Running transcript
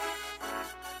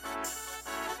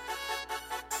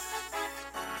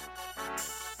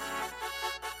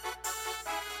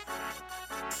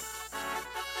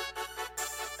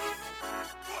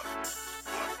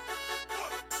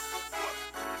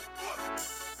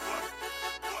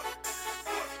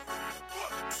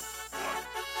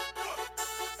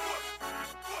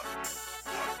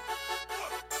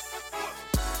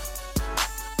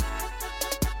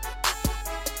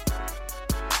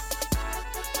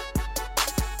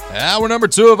Hour number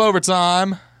 2 of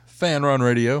Overtime, Fan Run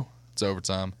Radio. It's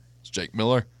Overtime. It's Jake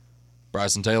Miller,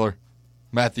 Bryson Taylor,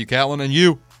 Matthew Catlin, and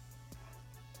you.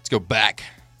 Let's go back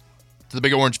to the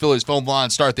Big Orange Phillies phone line.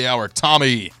 Start the hour.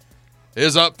 Tommy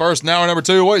is up first in hour number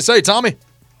 2. What do you say, Tommy?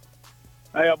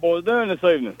 How y'all boys doing this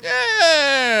evening?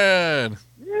 Good.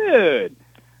 Good.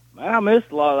 Man, I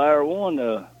missed a lot of hour 1.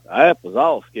 The app was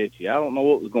all sketchy. I don't know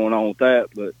what was going on with that,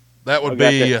 but That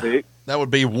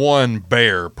would be one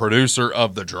Bear, producer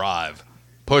of The Drive.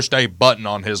 Pushed a button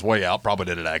on his way out. Probably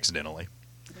did it accidentally.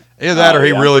 Either that or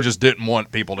he really just didn't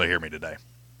want people to hear me today.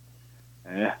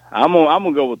 Yeah, I'm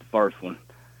gonna go with the first one.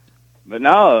 But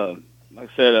now, like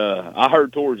I said, I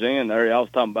heard towards the end there, I was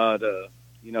talking about,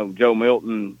 Joe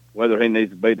Milton, whether he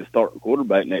needs to be the starting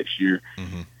quarterback next year.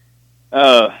 Mm-hmm.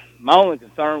 My only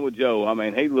concern with Joe, I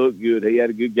mean, he looked good. He had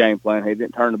a good game plan. He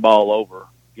didn't turn the ball over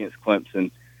against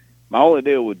Clemson. My only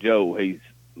deal with Joe, he's,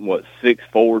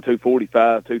 6'4",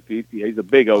 245, 250. He's a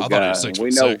big old guy. I thought he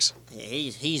was 6'6".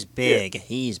 He's big. Yeah.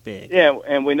 He's big. Yeah,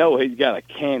 and we know he's got a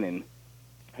cannon.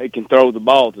 He can throw the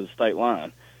ball to the state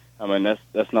line. I mean,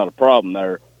 that's not a problem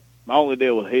there. My only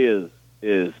deal with his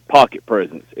is pocket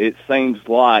presence. It seems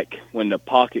like when the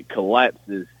pocket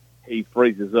collapses, he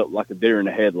freezes up like a deer in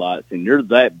the headlights. And you're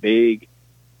that big,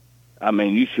 I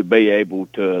mean, you should be able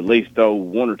to at least throw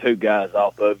one or two guys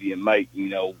off of you and make,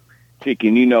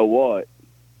 chicken you-know-what.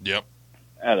 Yep.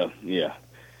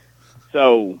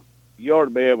 So you ought to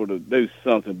be able to do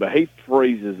something, but he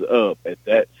freezes up at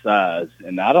that size.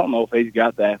 And I don't know if he's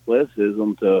got the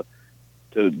athleticism to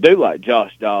do like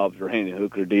Josh Dobbs or Henry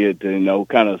Hooker did to,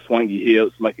 kind of swing your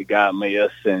hips, make a guy miss,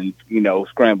 and,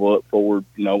 scramble up forward,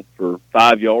 for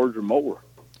 5 yards or more.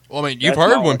 Well, I mean, you've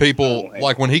heard when people,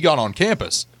 like when he got on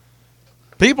campus,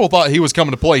 people thought he was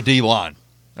coming to play D-line.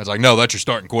 I was like, no, that's your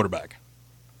starting quarterback.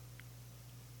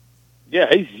 Yeah,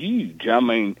 he's huge. I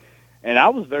mean, and I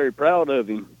was very proud of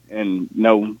him and,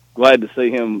 glad to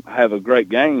see him have a great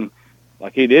game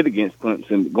like he did against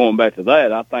Clemson. Going back to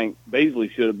that, I think Beasley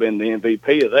should have been the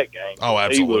MVP of that game. Oh,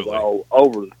 absolutely. He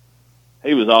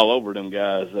was all over them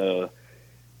guys.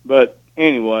 But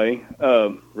anyway,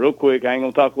 real quick, I ain't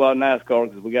going to talk a lot of NASCAR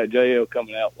because we got JL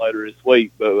coming out later this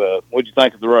week. But what'd you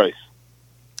think of the race?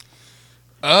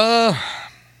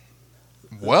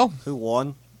 Well. Who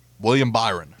won? William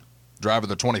Byron, driver of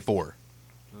the 24.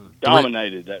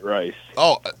 Dominated that race.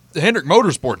 Oh, Hendrick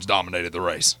Motorsports dominated the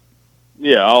race.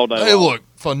 Yeah, all day They look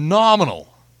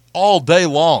phenomenal all day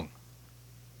long.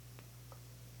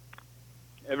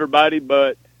 Everybody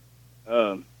but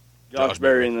Josh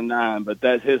Berry in the 9, but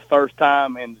that's his first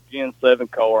time in the Gen 7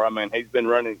 car. I mean, he's been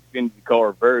running the Xfinity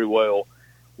car very well,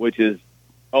 which is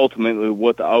ultimately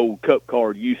what the old Cup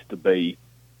car used to be.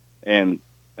 And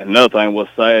another thing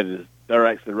what's sad is they're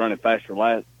actually running faster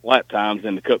lap times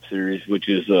in the Cup Series, which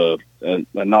is a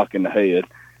knock in the head.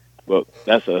 But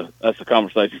that's a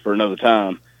conversation for another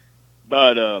time.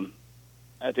 But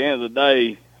at the end of the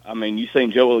day, I mean, you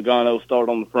seen Joe Logano start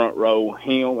on the front row,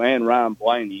 him and Ryan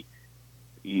Blaney.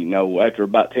 After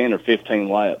about 10 or 15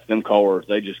 laps, them cars,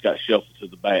 they just got shuffled to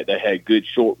the back. They had good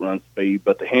short run speed,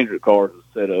 but the Hendrick cars was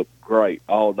set up great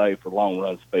all day for long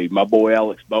run speed. My boy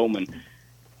Alex Bowman,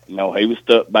 he was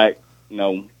stuck back,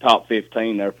 top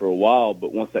 15 there for a while,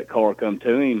 but once that car come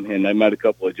to him and they made a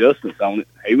couple of adjustments on it,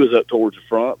 he was up towards the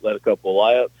front, led a couple of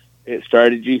laps, hit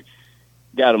strategy,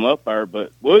 got him up there.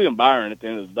 But William Byron, at the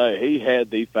end of the day, he had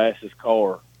the fastest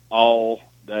car all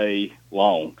day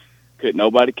long. Couldn't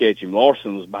nobody catch him.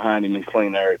 Larson was behind him in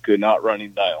clean air, could not run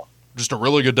him down. Just a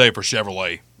really good day for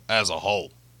Chevrolet as a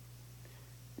whole.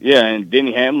 Yeah, and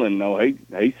Denny Hamlin,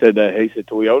 he said that. He said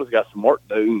Toyota's got some work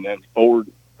to do, and then Ford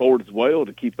as well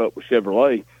to keep up with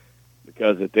Chevrolet,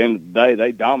 because at the end of the day,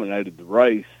 they dominated the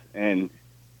race. And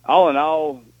all in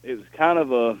all, it was kind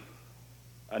of a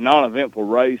non-eventful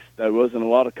race. There wasn't a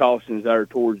lot of cautions there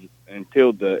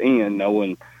until the end,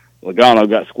 when Logano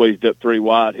got squeezed up 3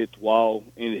 wide, hit the wall,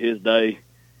 ended his day,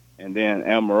 and then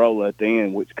Almirola at the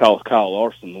end, which cost Kyle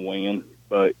Larson the win.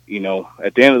 But,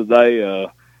 at the end of the day,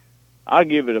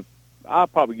 I'll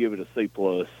probably give it a C+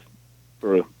 for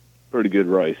a pretty good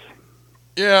race.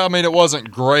 Yeah, I mean, it wasn't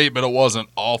great, but it wasn't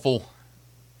awful.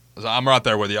 I'm right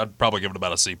there with you. I'd probably give it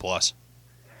about a C+.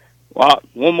 Well,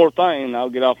 one more thing, I'll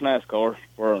get off NASCAR,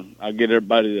 or I'll get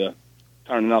everybody to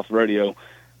turn off the radio.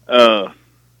 The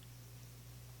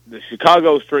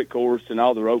Chicago street course and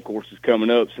all the road courses coming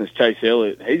up since Chase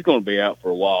Elliott, he's going to be out for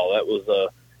a while. That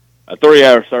was a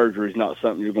 3-hour surgery is not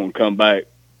something you're going to come back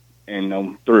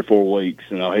in 3 or 4 weeks.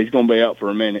 He's going to be out for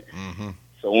a minute. Mm-hmm.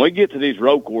 So when we get to these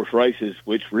road course races,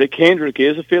 which Rick Hendrick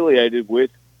is affiliated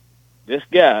with this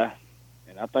guy,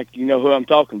 and I think you know who I'm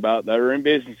talking about, that are in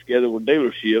business together with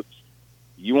dealerships,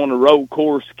 you want a road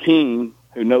course king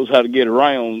who knows how to get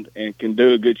around and can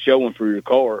do a good showing for your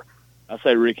car, I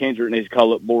say Rick Hendrick needs to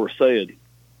call up Boris Said.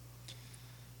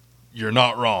 You're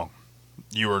not wrong.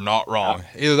 You are not wrong.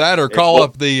 Either that or call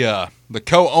up the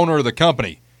co-owner of the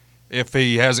company if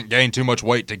he hasn't gained too much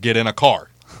weight to get in a car.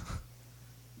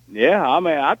 Yeah, I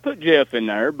mean, I'd put Jeff in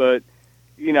there, but,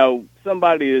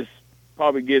 somebody is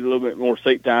probably get a little bit more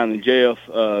seat time than Jeff.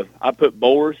 I put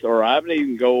Boris, or I would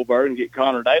even go over and get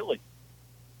Connor Daly.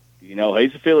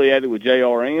 He's affiliated with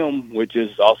JRM, which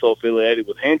is also affiliated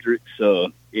with Hendricks.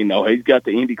 He's got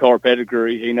the IndyCar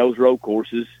pedigree. He knows road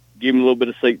courses. Give him a little bit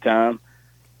of seat time.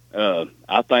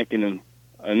 I think in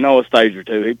a stage or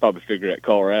two, he'd probably figure that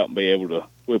car out and be able to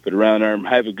whip it around there and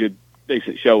have a good,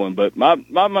 decent showing. But my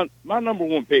number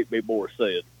one pick be Boris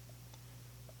Said.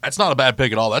 That's not a bad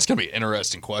pick at all. That's going to be an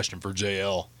interesting question for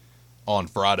JL on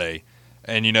Friday.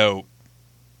 And,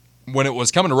 when it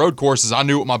was coming to road courses, I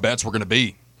knew what my bets were going to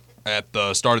be at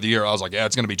the start of the year. I was like, yeah,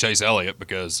 it's going to be Chase Elliott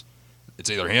because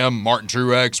it's either him, Martin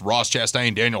Truex, Ross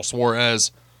Chastain, Daniel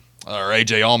Suarez, or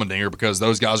A.J. Allmendinger, because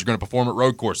those guys are going to perform at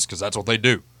road courses because that's what they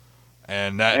do.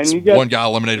 And that's one guy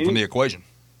eliminated from the equation.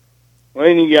 Well,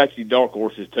 and you got your dark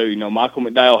horses, too. Michael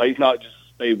McDowell, he's not just a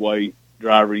speedway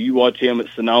driver. You watch him at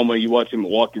Sonoma, you watch him at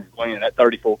Watkins Glen, that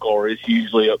 34 car is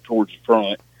usually up towards the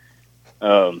front.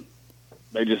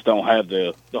 They just don't have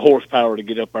the horsepower to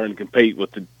get up there and compete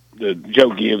with the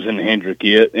Joe Gibbs and the Hendrick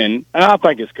yet, and I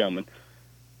think it's coming.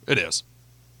 It is.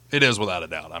 It is without a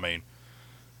doubt. I mean,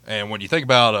 and when you think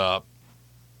about,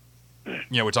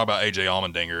 we talk about A.J.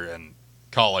 Allmendinger and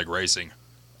Colleague Racing.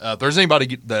 If there's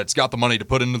anybody that's got the money to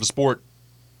put into the sport,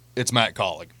 it's Matt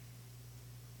Colleague.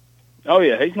 Oh,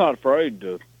 yeah, he's not afraid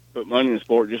to put money in the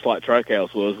sport just like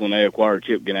Trackhouse was when they acquired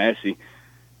Chip Ganassi.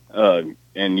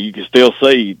 And you can still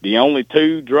see the only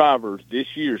two drivers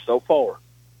this year so far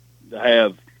to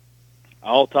have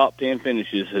all top 10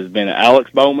 finishes has been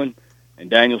Alex Bowman and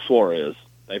Daniel Suarez.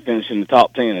 They finished in the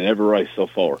top 10 in every race so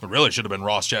far. It really should have been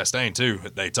Ross Chastain, too,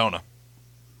 at Daytona.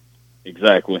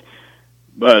 Exactly.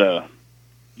 But,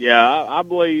 I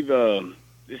believe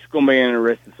this is going to be an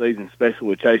interesting season, especially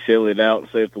with Chase Elliott out,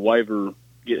 and see if the waiver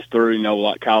gets through,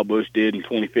 like Kyle Busch did in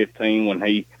 2015 when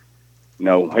he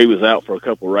was out for a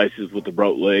couple of races with a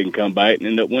broke leg and come back and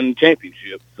ended up winning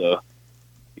championships.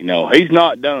 He's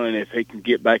not done if he can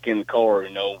get back in the car,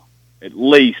 at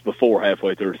least before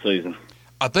halfway through the season.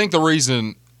 I think the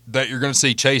reason that you're going to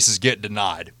see Chase's get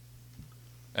denied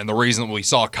and the reason that we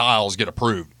saw Kyle's get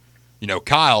approved,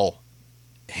 Kyle,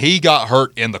 he got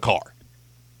hurt in the car.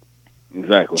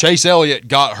 Exactly. Chase Elliott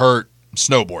got hurt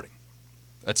snowboarding.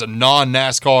 That's a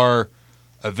non-NASCAR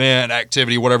event,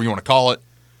 activity, whatever you want to call it.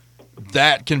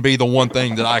 That can be the one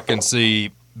thing that I can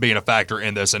see being a factor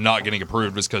in this and not getting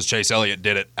approved is because Chase Elliott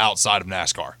did it outside of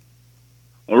NASCAR.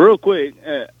 Well, real quick,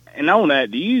 and on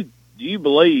that, do you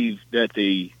believe that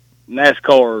the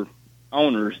NASCAR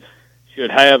owners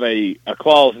should have a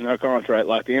clause in their contract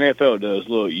like the NFL does?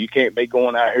 Look, you can't be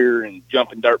going out here and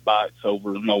jumping dirt bikes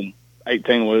over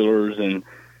 18-wheelers and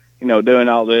doing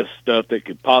all this stuff that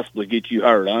could possibly get you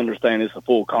hurt. I understand it's a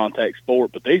full contact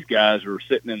sport, but these guys are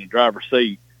sitting in the driver's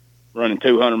seat running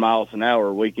 200 miles an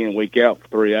hour week in, week out for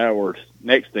 3 hours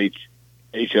next to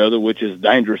each other, which is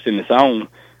dangerous in its own.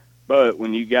 But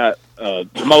when you got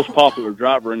the most popular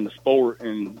driver in the sport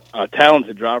and a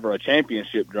talented driver, a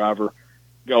championship driver,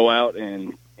 go out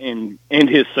and end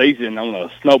his season on a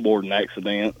snowboarding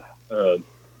accident,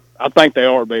 I think there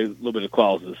ought to be a little bit of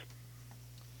clauses.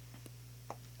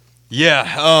 Yeah,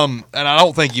 and I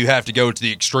don't think you have to go to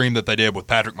the extreme that they did with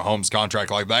Patrick Mahomes'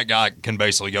 contract. Like, that guy can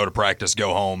basically go to practice,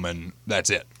 go home, and that's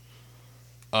it.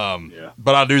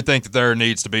 But I do think that there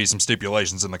needs to be some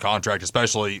stipulations in the contract,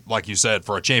 especially, like you said,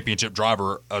 for a championship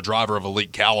driver, a driver of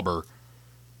elite caliber.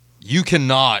 You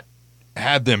cannot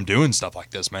have them doing stuff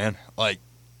like this, man. Like,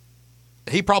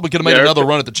 he probably could have made another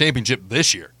run at the championship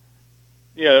this year.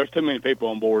 Yeah, there's too many people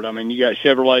on board. I mean, you got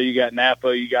Chevrolet, you got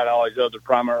Napa, you got all these other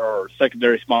primary or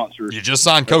secondary sponsors. You just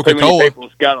signed Coca-Cola.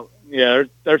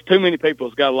 There's too many people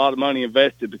that's got a lot of money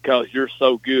invested because you're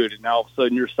so good, and all of a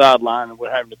sudden you're sidelined and we're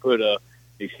having to put a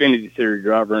Xfinity Series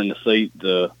driver in the seat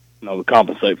to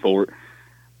compensate for it.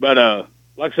 But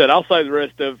like I said, I'll say the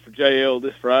rest of it for JL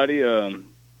this Friday.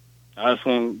 I just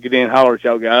want to get in and holler at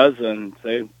y'all guys and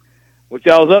say what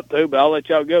y'all's up to, but I'll let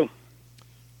y'all go.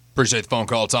 Appreciate the phone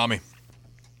call, Tommy.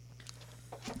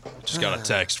 Just got a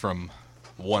text from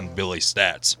one Billy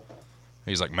Stats.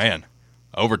 He's like, man,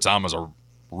 overtime is a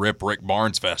rip Rick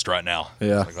Barnes fest right now.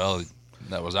 Yeah. Like, well,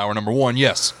 that was hour number one,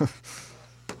 yes.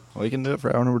 Well, you can do it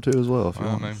for hour number 2 as well if you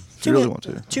want. If you really want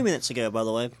to. 2 minutes ago, by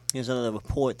the way, here's another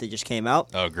report that just came out.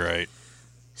 Oh, great.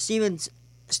 Stevens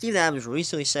Steve Adams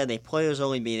recently said a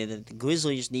players-only meeting that the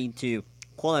Grizzlies need to,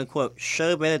 quote-unquote,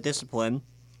 show better discipline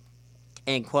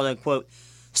and, quote-unquote,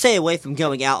 stay away from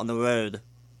going out on the road.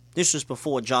 This was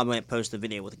before John Morant posted a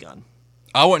video with a gun.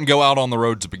 I wouldn't go out on the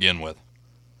road to begin with.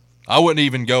 I wouldn't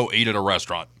even go eat at a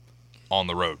restaurant on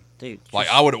the road. Dude, Like,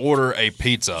 I would order a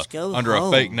pizza under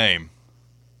home. a fake name.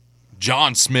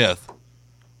 John Smith,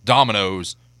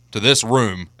 Domino's, to this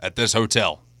room at this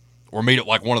hotel. Or meet at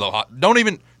like one of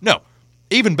the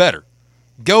even better.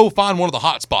 Go find one of the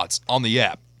hot spots on the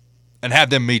app and have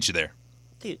them meet you there.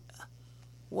 Dude,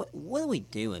 what are we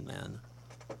doing, man?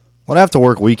 When I have to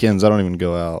work weekends, I don't even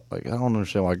go out. Like, I don't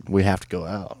understand why we have to go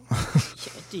out.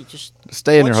 Dude, just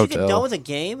Stay in your once you hotel. get done with the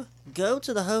game, go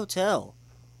to the hotel.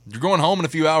 You're going home in a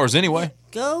few hours anyway.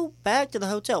 Go back to the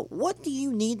hotel. What do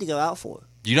you need to go out for?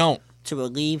 You don't. To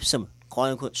relieve some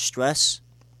quote-unquote stress?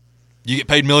 You get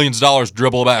paid millions of dollars to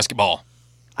dribble a basketball.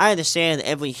 I understand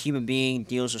every human being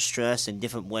deals with stress in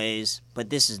different ways, but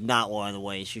this is not one of the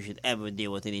ways you should ever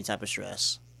deal with any type of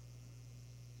stress.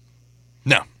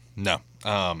 No.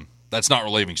 That's not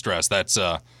relieving stress. That's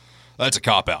a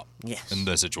cop-out Yes. in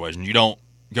this situation. You don't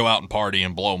go out and party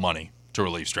and blow money to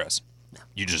relieve stress. No.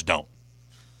 You just don't.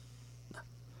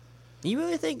 Do you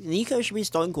really think Nico should be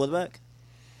starting quarterback?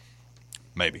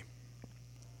 Maybe.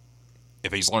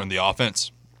 If he's learned the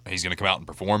offense, he's going to come out and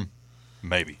perform.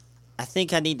 Maybe. I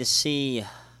think I need to see.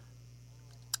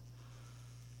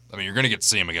 I mean, you're going to get to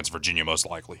see him against Virginia most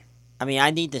likely. I mean,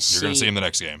 I need to see. You're going to see him the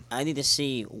next game. I need to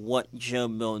see what Joe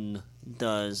Milton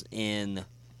does in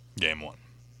Game 1.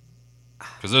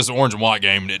 Because this orange and white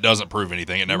game, it doesn't prove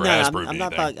anything. It never has proved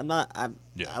anything. I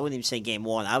wouldn't even say game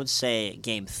 1. I would say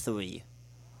game 3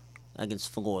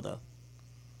 against Florida.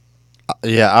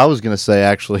 Yeah, I was going to say,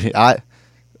 actually, I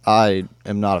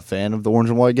am not a fan of the orange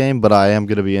and white game, but I am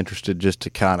going to be interested just to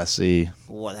kind of see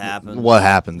What happened? what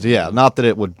happens. Yeah, not that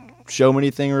it would show me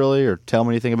anything really or tell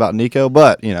me anything about Nico,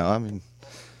 but, I mean,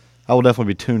 I will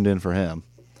definitely be tuned in for him.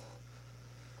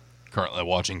 Currently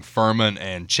watching Furman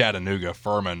and Chattanooga.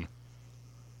 Furman,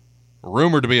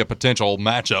 rumored to be a potential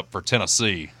matchup for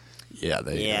Tennessee. Yeah,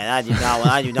 I do not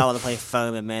want to play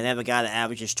Furman, man. They have a guy that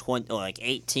averages 20 or like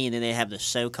 18, and they have the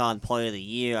SoCon Player of the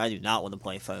Year. I do not want to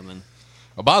play Furman.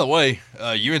 Oh, by the way,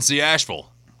 UNC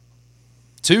Asheville.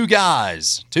 2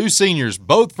 guys, 2 seniors,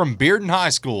 both from Bearden High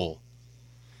School,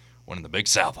 winning the Big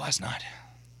South last night.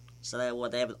 So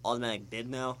they have an automatic bid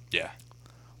now? Yeah.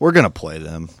 We're going to play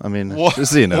them. I mean, What, it's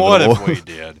the inevitable. what if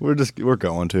we did? We're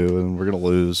going to, and we're going to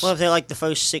lose. Well, if they're like the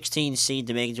first 16 seed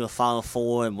to make it to a Final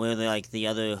Four, and we're like the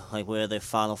other, like we're the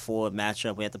Final Four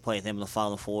matchup, we have to play them in the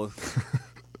Final Four.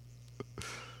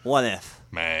 What if?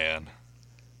 Man.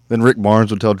 Then Rick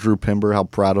Barnes would tell Drew Pember how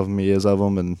proud of him he is of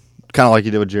him, and kind of like he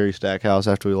did with Jerry Stackhouse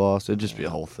after we lost. It'd just be a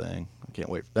whole thing. I can't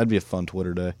wait. That'd be a fun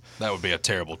Twitter day. That would be a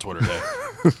terrible Twitter day.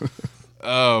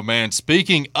 Oh, man.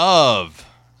 Speaking of,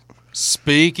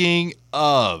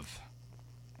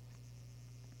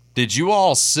 did you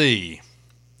all see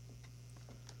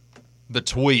the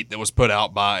tweet that was put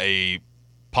out by a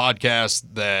podcast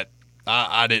that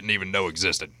I didn't even know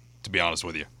existed, to be honest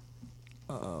with you?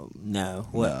 No.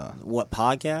 What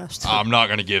podcast? I'm not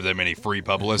going to give them any free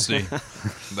publicity.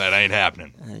 That ain't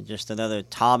happening. Just another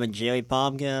Tom and Jerry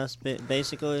podcast,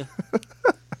 basically.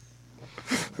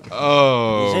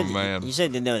 Oh, man. You said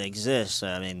you didn't know it exists.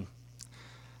 I mean,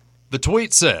 The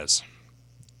tweet says,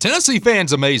 Tennessee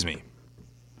fans amaze me.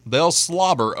 They'll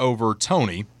slobber over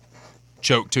Tony,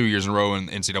 choked 2 years in a row in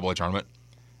the NCAA tournament,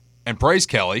 and praise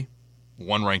Kelly,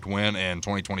 one ranked win in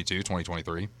 2022,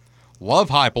 2023. Love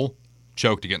Heupel,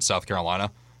 choked against South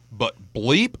Carolina, but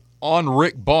bleep on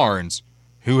Rick Barnes,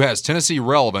 who has Tennessee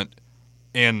relevant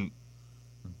in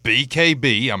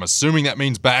BKB. I'm assuming that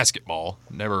means basketball.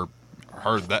 Never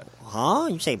heard that. huh?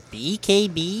 You say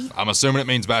BKB? I'm assuming it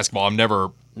means basketball. I've never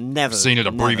seen it never.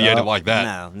 abbreviated like that.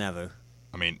 No, never.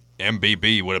 I mean,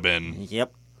 MBB would have been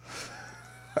Yep.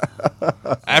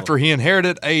 after he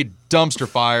inherited a dumpster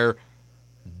fire,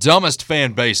 dumbest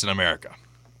fan base in America.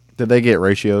 Did they get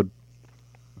ratioed?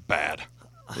 Bad.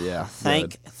 Yeah.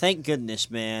 Thank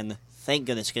goodness, man. Thank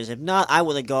goodness, because if not, I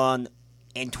would have gone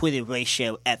and tweeted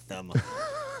ratio at them.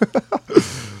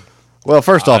 Well,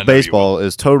 first I off, know baseball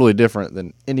is totally different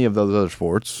than any of those other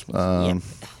sports.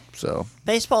 So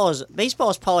Baseball is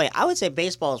probably, I would say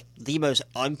baseball is the most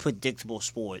unpredictable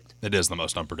sport. It is the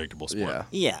most unpredictable sport.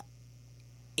 yeah.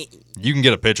 Yeah. You can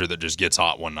get a pitcher that just gets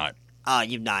hot one night.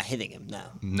 You're not hitting him, no.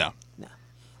 No.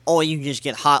 Or you can just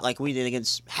get hot like we did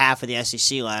against half of the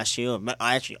SEC last year, or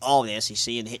actually all of the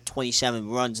SEC, and hit 27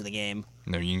 runs in the game.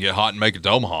 No, you can get hot and make it to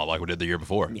Omaha like we did the year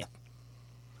before. Yeah.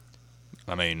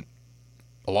 I mean,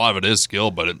 a lot of it is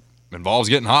skill, but involves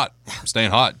getting hot,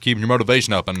 staying hot, keeping your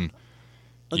motivation up. And,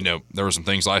 there were some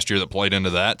things last year that played into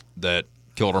that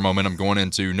killed our momentum going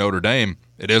into Notre Dame.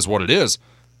 It is what it is.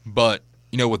 But,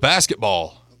 with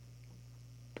basketball,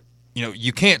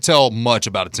 you can't tell much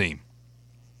about a team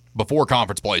before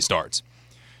conference play starts.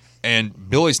 And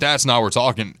Billy Stats and I were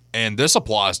talking, and this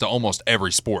applies to almost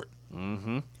every sport.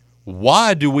 Mm-hmm.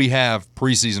 Why do we have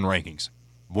preseason rankings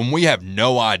when we have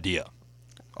no idea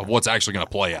of what's actually going to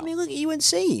play out? I mean, look at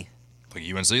UNC. Look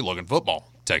at UNC, look at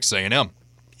football. Texas A&M.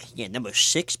 Yeah, number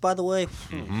 6, by the way.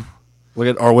 Look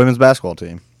at our women's basketball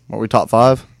team. Weren't we top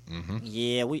 5? Mm-hmm.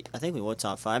 Yeah, I think we were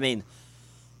top 5. I mean,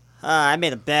 I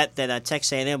made a bet that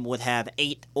Texas A&M would have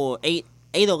 8 or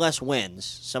less wins.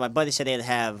 So my buddy said they'd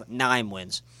have 9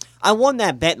 wins. I won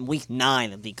that bet in week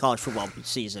 9 of the college football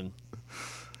season.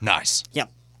 Nice.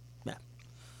 Yep.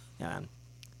 Yeah.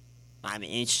 I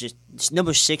mean,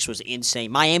 number 6 was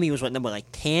insane. Miami was number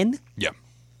 10? Yeah.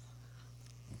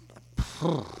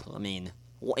 I mean,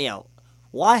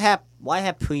 why have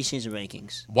preseason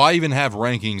rankings? Why even have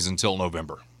rankings until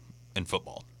November in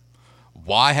football?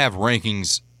 Why have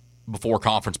rankings before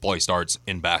conference play starts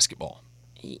in basketball?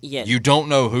 Yeah. You don't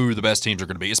know who the best teams are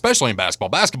going to be, especially in basketball.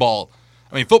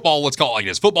 Football, let's call it like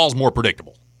this. Football's more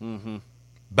predictable. Mm-hmm.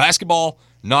 Basketball,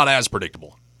 not as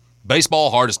predictable.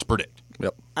 Baseball, hardest to predict.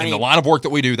 Yep. In the line of work that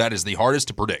we do, that is the hardest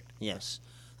to predict. Yes.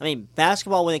 I mean,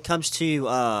 basketball, when it comes to,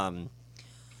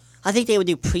 I think they would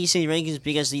do preseason rankings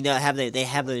because they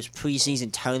have those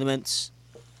preseason tournaments.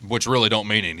 Which really don't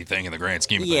mean anything in the grand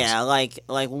scheme of things. Yeah, like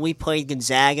when we played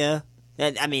Gonzaga,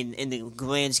 in the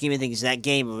grand scheme of things, that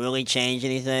game really changed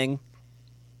anything.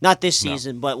 Not this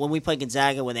season, but when we played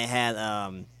Gonzaga, when they had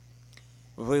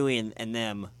Rui and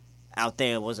them out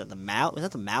there, was that the Maui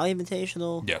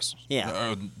Invitational? Yes.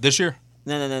 Yeah. This year?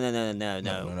 No.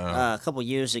 A couple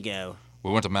years ago.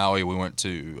 We went to Maui. We went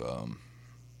to...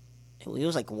 It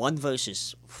was like 1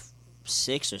 versus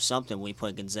 6 or something. We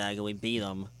played Gonzaga. We beat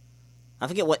them. I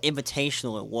forget what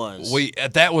invitational it was.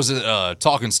 That was at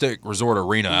Talking Stick Resort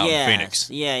Arena out in Phoenix.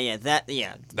 Yeah.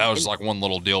 That was like one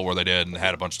little deal where they did and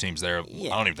had a bunch of teams there.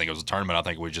 Yeah. I don't even think it was a tournament. I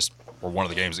think we just were one of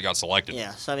the games that got selected.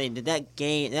 Yeah. So did that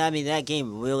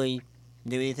game really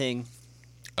do anything?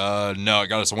 No, it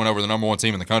got us a win over the number 1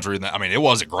 team in the country. It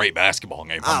was a great basketball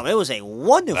game. It was a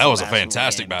wonderful. That was a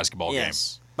fantastic basketball game.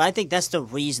 But I think that's the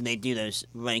reason they do those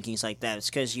rankings like that. It's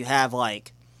because you have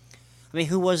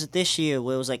who was it this year?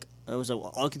 Where it was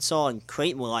Arkansas and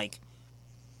Creighton were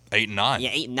 8 and 9. Yeah,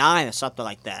 8 and 9 or something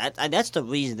like that. That's the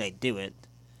reason they do it.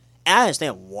 And I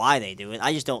understand why they do it.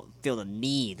 I just don't feel the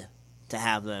need to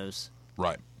have those.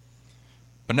 Right.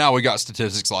 But now we got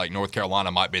statistics like North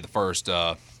Carolina might be the first.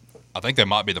 I think they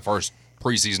might be the first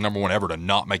preseason number 1 ever to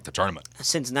not make the tournament.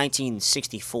 Since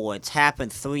 1964. It's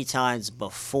happened 3 times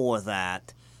before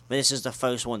that. But this is the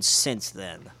first one since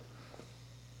then.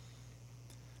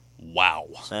 Wow.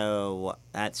 So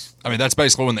that's... that's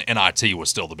basically when the NIT was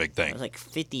still the big thing. It was like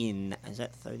 50... Is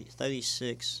that 30,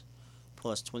 36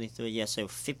 plus 23? Yeah, so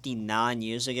 59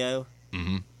 years ago.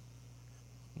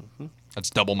 Mm-hmm. That's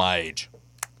double my age.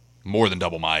 More than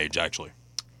double my age, actually.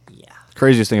 Yeah.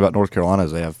 Craziest thing about North Carolina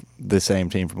is they have the same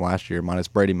team from last year, minus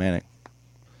Brady Manick.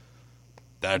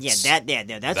 That's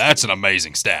an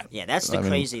amazing stat. Yeah, that's the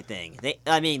crazy thing.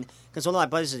 Because one of my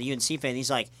buddies is a UNC fan.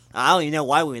 He's like, I don't even know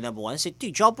why we were number 1. I said,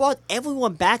 dude, y'all brought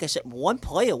everyone back except 1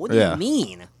 player. What do you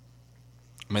mean?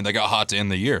 They got hot to end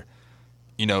the year.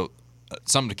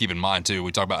 Something to keep in mind, too.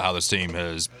 We talk about how this team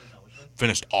has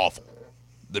finished awful.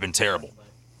 They've been terrible.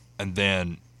 And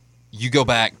then you go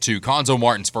back to Conzo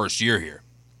Martin's first year here.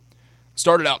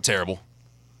 Started out terrible.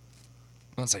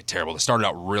 I don't say terrible. They started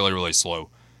out really, really slow.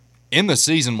 In the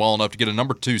season well enough to get a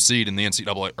number 2 seed in the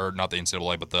NCAA, or not the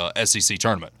NCAA, but the SEC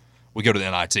tournament. We go to the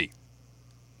NIT.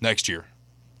 Next year,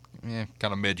 kind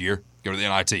of mid-year, go to the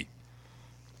NIT.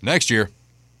 Next year,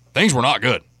 things were not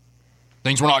good.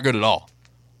 Things were not good at all.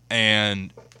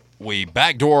 And we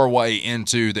backdoor our way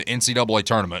into the NCAA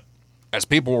tournament. As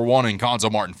people were wanting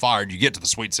Conzo Martin fired, you get to the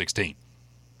Sweet 16.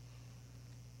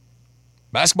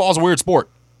 Basketball is a weird sport.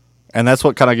 And that's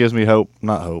what kind of gives me hope.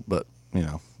 Not hope, but,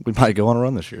 we might go on a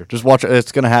run this year. Just watch it.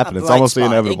 It's going to happen. It's almost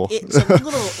inevitable. It's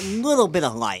a little bit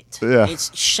of light. Yeah.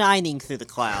 It's shining through the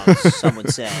clouds, some would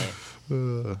say.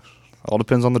 All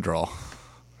depends on the draw.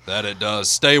 That it does.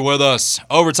 Stay with us.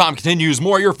 Overtime continues.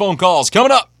 More of your phone calls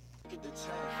coming up.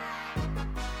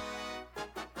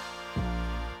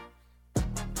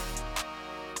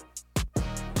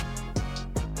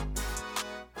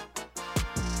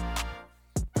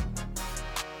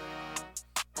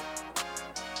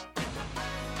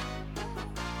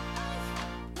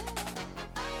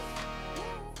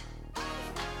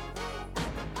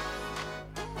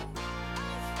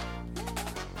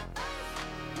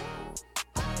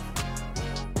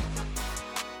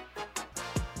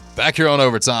 Back here on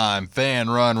Overtime, Fan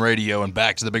Run Radio, and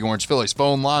back to the Big Orange Phillies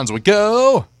phone lines we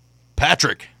go.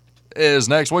 Patrick is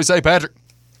next. What do you say, Patrick?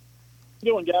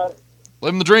 Doing, guys?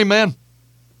 Living the dream, man.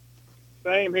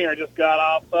 Same here. Just got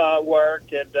off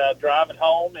work and driving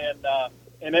home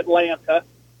in Atlanta.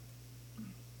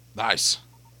 Nice.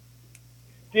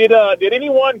 Did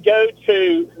anyone go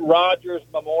to Rogers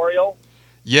Memorial?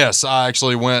 Yes, I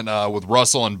actually went with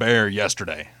Russell and Bear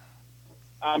yesterday.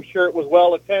 I'm sure it was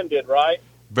well attended, right?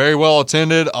 Very well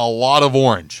attended. A lot of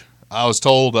orange. I was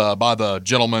told by the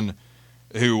gentleman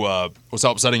who was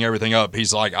help setting everything up,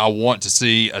 he's like, I want to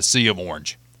see a sea of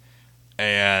orange.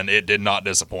 And it did not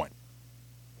disappoint.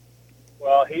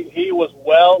 Well, he was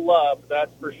well loved,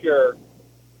 that's for sure.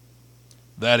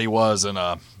 That he was. And,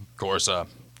 of course, I'm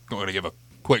going to give a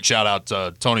quick shout-out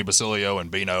to Tony Basilio and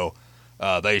Bino.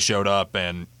 They showed up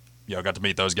and, got to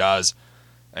meet those guys.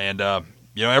 And,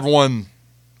 everyone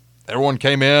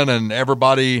came in and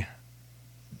nobody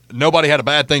had a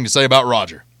bad thing to say about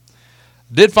Roger.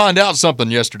 Did find out something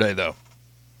yesterday, though.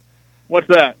 What's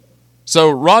that? So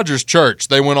Rogers Church,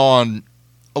 they went on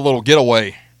a little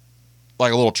getaway,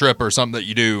 like a little trip or something that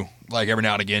you do, like every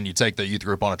now and again, you take the youth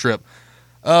group on a trip.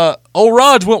 Old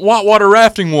Raj went whitewater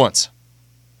rafting once.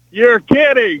 You're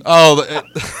kidding. Oh,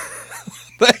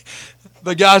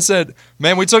 the guy said,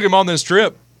 man, we took him on this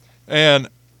trip, and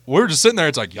we were just sitting there.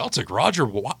 It's like, y'all took Roger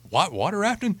whitewater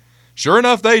rafting? Sure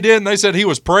enough, they did, and they said he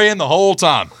was praying the whole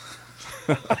time.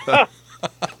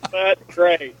 That's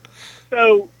great.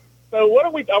 So what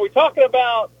are we talking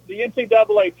about the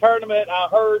NCAA tournament? I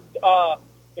heard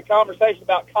the conversation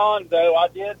about Conzo. I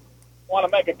did want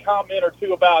to make a comment or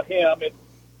two about him.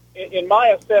 In my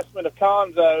assessment of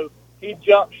Conzo, he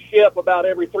jumped ship about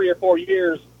every 3 or 4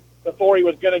 years before he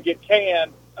was going to get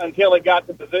canned until he got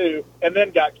to Mizzou and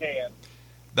then got canned.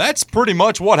 That's pretty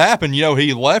much what happened.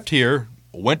 He left here,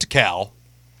 went to Cal,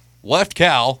 left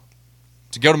Cal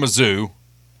to go to Mizzou,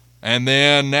 and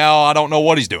then now I don't know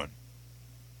what he's doing.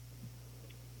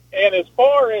 And as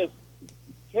far as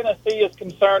Tennessee is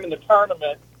concerned in the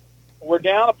tournament, we're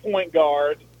down a point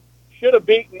guard. Should have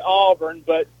beaten Auburn,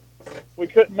 but we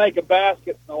couldn't make a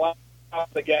basket in the last half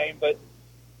of the game. But,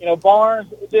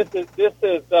 Barnes, this has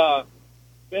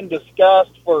been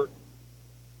discussed for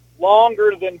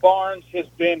longer than Barnes has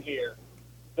been here.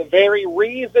 The very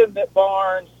reason that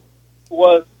Barnes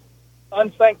was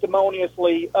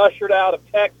unsanctimoniously ushered out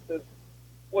of Texas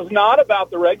was not about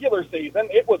the regular season.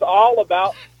 It was all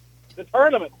about the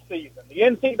tournament season, the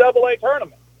NCAA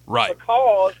tournament. Right.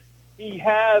 Because he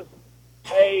has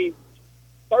a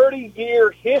 30-year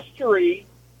history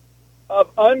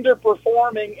of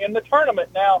underperforming in the tournament.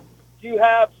 Now, you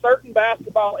have certain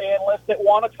basketball analysts that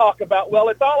want to talk about, well,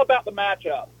 it's all about the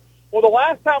matchup. Well, the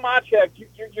last time I checked,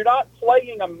 you're not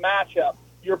playing a matchup.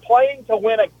 You're playing to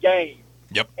win a game.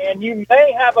 Yep. And you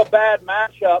may have a bad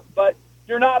matchup, but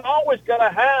you're not always going to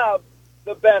have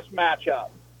the best matchup.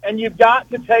 And you've got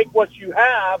to take what you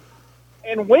have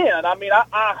and win. I mean,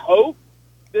 I hope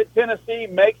that Tennessee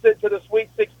makes it to the Sweet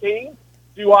 16.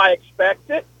 Do I expect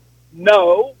it?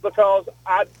 No, because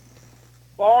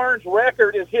Barnes'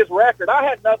 record is his record. I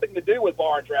had nothing to do with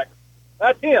Barnes' record.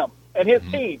 That's him and his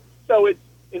team. So is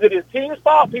it his team's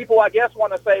fault? People, I guess,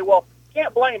 want to say, well,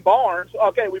 can't blame Barnes.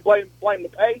 Okay, we blame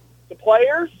the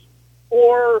players,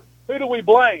 or who do we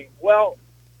blame? Well,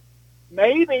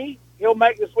 maybe he'll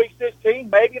make the Sweet 16.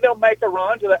 Maybe they'll make a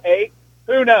run to the 8.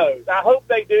 Who knows? I hope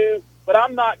they do, but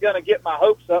I'm not going to get my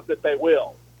hopes up that they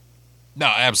will. No,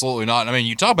 absolutely not. I mean,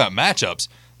 you talk about matchups.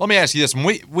 Let me ask you this.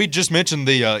 When we just mentioned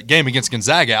the game against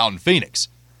Gonzaga out in Phoenix,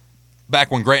 back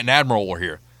when Grant and Admiral were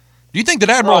here. Do you think that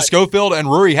Admiral Schofield and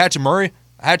Rui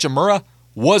Hachimura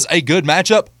was a good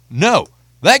matchup? No.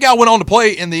 That guy went on to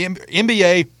play in the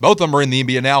NBA. Both of them are in the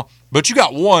NBA now. But you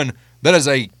got one that is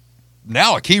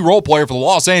now a key role player for the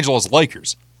Los Angeles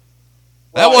Lakers.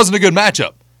 That wasn't a good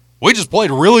matchup. We just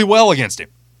played really well against him.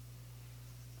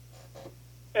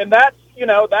 And that's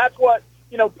what,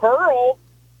 Pearl,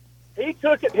 he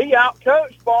took it. He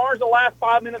outcoached Barnes the last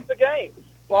 5 minutes of the game.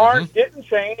 Barnes didn't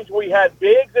change. We had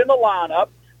bigs in the lineup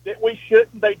that we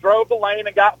shouldn't. They drove the lane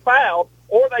and got fouled,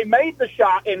 or they made the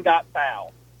shot and got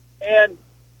fouled. And,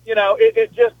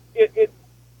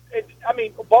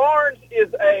 Barnes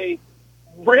is a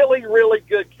really, really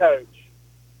good coach.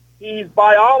 He's,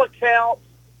 by all accounts,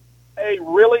 a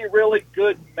really, really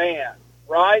good man,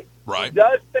 right? Right. He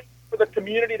does things for the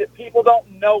community that people don't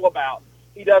know about.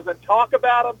 He doesn't talk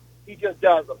about them. He just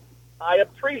does them. I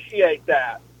appreciate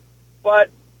that. But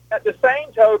at the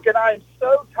same token, I am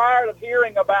so tired of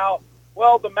hearing about,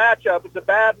 well, the matchup, it's a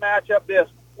bad matchup, this.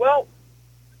 Well,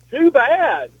 too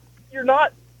bad. You're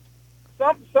not –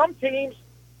 some teams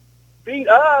beat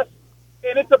us,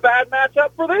 and it's a bad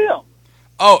matchup for them.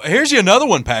 Oh, here's you another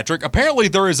one, Patrick. Apparently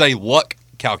there is a luck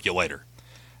calculator.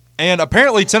 And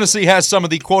apparently Tennessee has some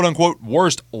of the quote-unquote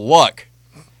worst luck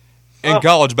in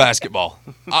college basketball.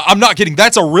 I'm not kidding.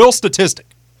 That's a real statistic.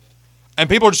 And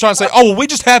people are just trying to say, oh, well, we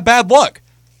just have bad luck.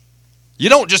 You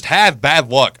don't just have bad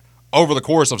luck over the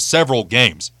course of several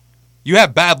games. You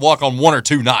have bad luck on 1 or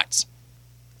 2 nights.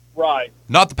 Right.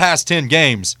 Not the past 10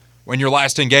 games when your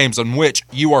last 10 games in which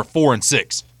you are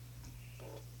 4-6.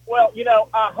 Well,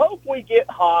 I hope we get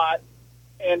hot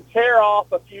and tear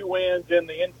off a few wins in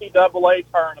the NCAA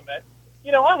tournament.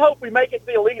 I hope we make it to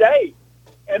the Elite Eight.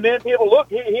 And then people, look,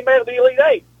 he made it to the Elite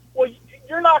Eight. Well,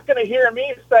 you're not going to hear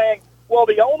me saying, well,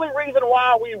 the only reason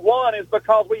why we won is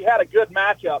because we had a good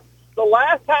matchup. The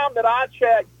last time that I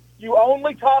checked, you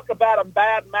only talk about a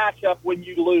bad matchup when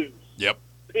you lose. Yep.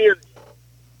 Period.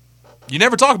 You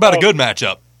never talk about a good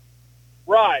matchup.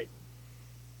 Right.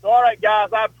 All right,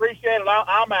 guys, I appreciate it.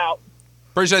 I'm out.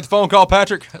 Appreciate the phone call,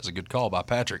 Patrick. That's a good call by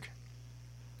Patrick.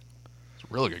 It's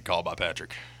a really good call by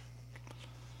Patrick.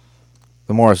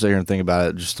 The more I sit here and think about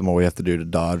it, just the more we have to do to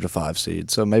dodge a 5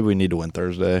 seed. So maybe we need to win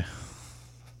Thursday.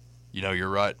 You're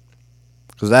right.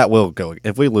 Because that will go.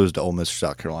 If we lose to Ole Miss or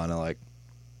South Carolina,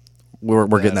 we're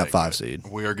getting that 5 seed.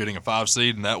 We are getting a 5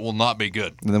 seed, and that will not be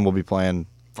good. And then we'll be playing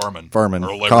Furman,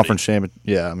 or Liberty. conference champion.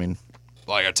 Yeah, I mean,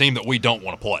 like a team that we don't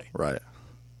want to play. Right.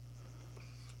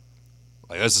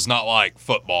 Like, this is not like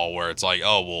football where it's like,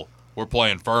 oh, well, we're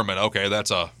playing Furman. Okay,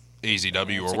 that's a easy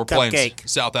W. Or we're playing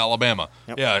South Alabama.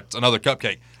 Yep. Yeah, it's another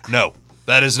cupcake. No,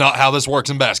 that is not how this works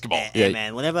in basketball. Hey,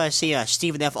 man, whenever I see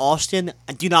Stephen F. Austin,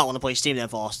 I do not want to play Stephen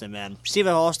F. Austin, man.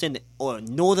 Stephen F. Austin or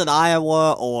Northern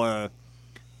Iowa or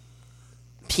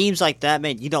teams like that,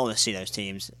 man, you don't want to see those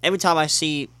teams. Every time I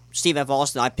see Stephen F.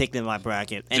 Austin, I pick them in my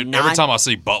bracket. And Dude, every time I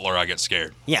see Butler, I get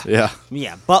scared. Yeah.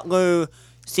 Butler,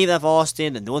 Stephen F.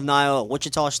 Austin, the Northern Iowa,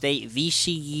 Wichita State,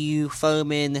 VCU,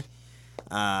 Furman,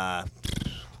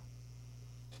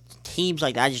 teams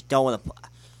like that. I just don't want to.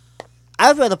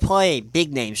 I'd rather play a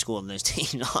big name school than those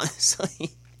teams,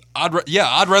 honestly.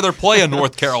 I'd rather play a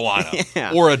North Carolina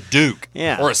or a Duke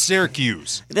or a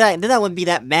Syracuse. Then I wouldn't be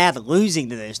that mad losing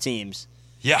to those teams.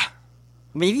 Yeah.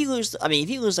 I mean, if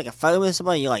you lose like a Furman or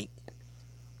somebody, you're like,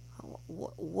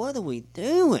 what are we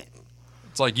doing?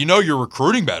 It's like, you're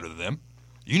recruiting better than them.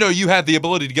 You have the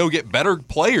ability to go get better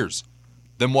players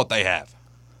than what they have.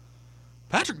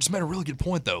 Patrick just made a really good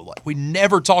point, though. Like, we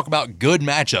never talk about good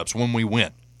matchups when we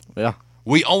win. Yeah.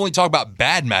 We only talk about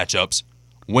bad matchups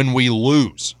when we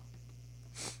lose.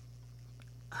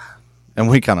 And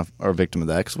we kind of are a victim of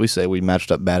that because we say we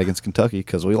matched up bad against Kentucky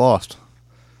because we lost.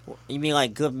 You mean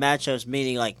like good matchups,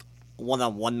 meaning like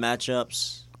one-on-one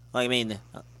matchups? Like, I mean,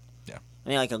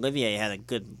 like Olivier had a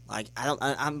good. Like, I don't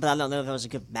know if it was a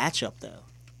good matchup though.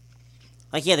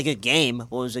 Like, he had a good game.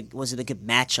 Was it a good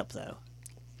matchup though?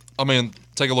 I mean,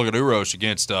 take a look at Urosh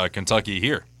against Kentucky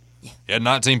here. Yeah. He had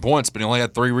 19 points, but he only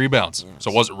had 3 rebounds. Yeah.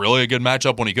 So was it really a good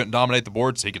matchup when he couldn't dominate the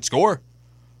boards? He could score.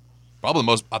 Probably the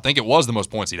most. I think it was the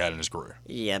most points he'd had in his career.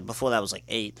 Yeah, before that was like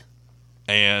 8.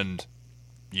 And,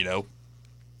 he's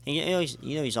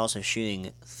also shooting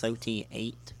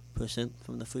 38%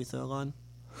 from the free throw line.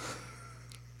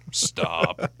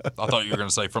 Stop. I thought you were going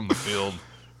to say from the field.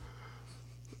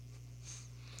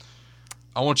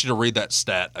 I want you to read that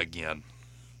stat again.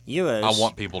 Euros. I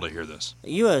want people to hear this.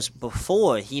 Euros,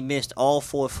 before he missed all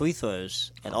 4 free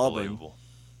throws at Auburn,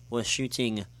 was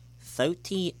shooting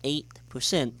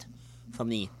 38% from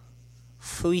the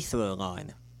free throw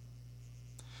line.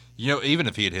 Even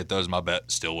if he had hit those, my bet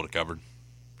still would have covered.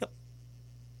 Yep.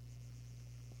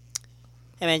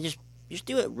 Hey, man, just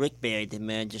do what Rick Barry did,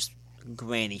 man. Just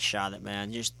granny shot it,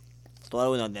 man. Just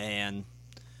throw it on the hand.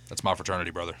 That's my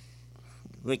fraternity brother.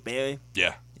 Rick Barry?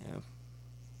 Yeah.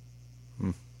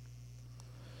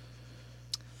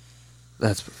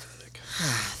 That's pathetic.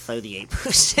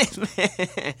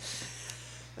 38%,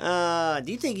 man.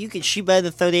 Do you think you can shoot better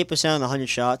than 38% on 100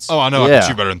 shots? Oh, I know I can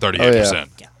shoot better than 38%.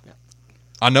 Yeah.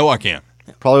 I know I can.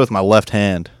 Probably with my left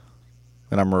hand,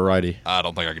 and I'm a righty. I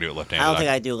don't think I can do it left-handed. I don't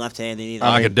think I do left-handed either.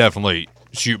 I could definitely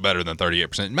shoot better than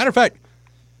 38%. Matter of fact,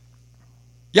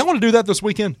 y'all want to do that this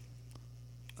weekend?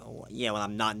 Oh, yeah, when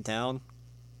I'm not in town?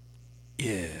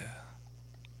 Yeah.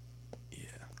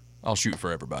 I'll shoot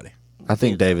for everybody. I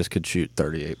think Davis could shoot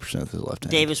 38% with his left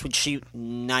hand. Davis would shoot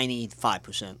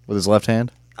 95%. With his left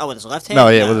hand? Oh, with his left hand? No,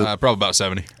 yeah. With his, probably about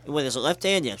 70. With his left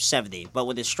hand, yeah, 70. But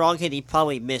with his strong hand, he'd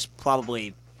probably miss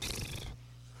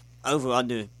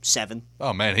under 7.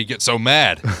 Oh, man, he gets so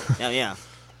mad. Yeah.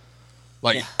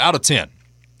 Out of 10,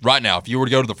 right now, if you were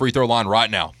to go to the free throw line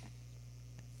right now,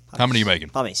 how many are you making?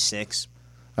 Probably 6.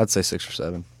 I'd say 6 or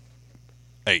 7.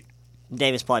 8.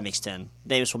 Davis probably makes 10.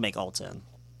 Davis will make all 10.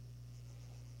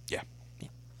 Yeah.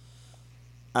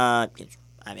 I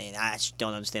mean, I just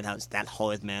don't understand how it's that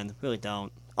hard, man. Really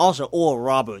don't. Also, Oral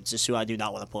Roberts is who I do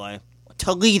not want to play.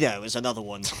 Toledo is another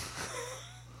one.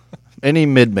 Any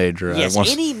mid-major. Yes,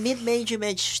 any mid-major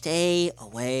match, stay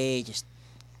away. Just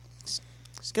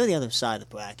go to the other side of the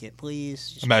bracket,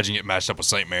 please. Imagine getting matched up with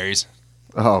St. Mary's.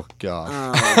 Oh, gosh.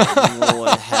 Oh,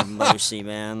 Lord, have mercy,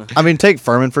 man. I mean, take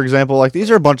Furman, for example. Like,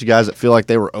 these are a bunch of guys that feel like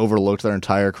they were overlooked their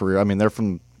entire career. I mean, they're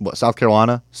from, South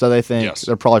Carolina? So they think Yes.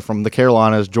 they're probably from the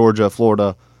Carolinas, Georgia,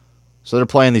 Florida. So they're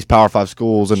playing these Power 5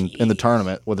 schools in the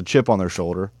tournament with a chip on their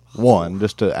shoulder. One,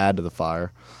 just to add to the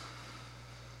fire.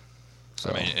 So.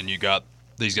 I mean, and you got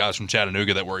these guys from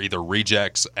Chattanooga that were either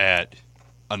rejects at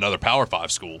another Power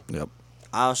 5 school, Yep.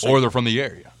 or they're from the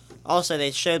area. Also, they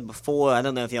showed before, I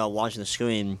don't know if y'all watching the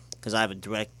screen, because I have a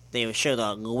direct, they showed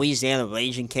Louisiana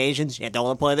Raging Cajuns. Yeah, don't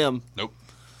want to play them. Nope.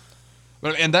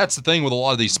 And that's the thing with a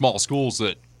lot of these small schools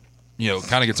that,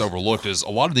 kind of gets overlooked is a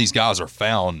lot of these guys are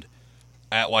found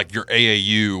at, like, your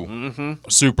AAU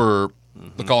super,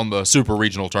 they call them the super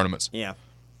regional tournaments. Yeah.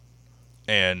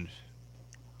 And,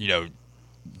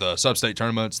 the sub-state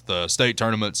tournaments, the state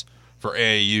tournaments for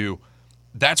AAU,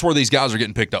 that's where these guys are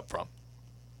getting picked up from.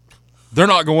 They're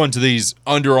not going to these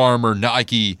Under Armour,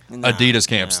 Nike, Adidas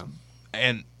camps,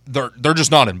 and they're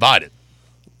just not invited.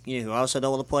 You know who also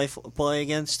don't want to play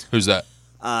against? Who's that?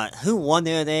 Who won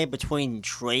the other day between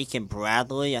Drake and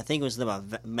Bradley? I think it was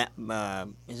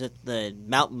is it the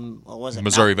Mountain, or was it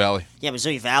Missouri Valley. Yeah,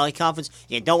 Missouri Valley Conference.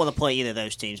 Yeah, don't want to play either of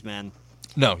those teams, man.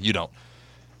 No, you don't.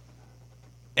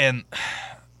 And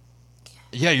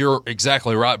yeah, you're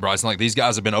exactly right, Bryson. Like, these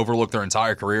guys have been overlooked their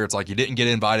entire career. It's like you didn't get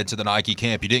invited to the Nike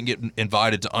camp. You didn't get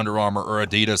invited to Under Armour or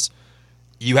Adidas.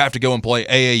 You have to go and play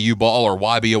AAU ball or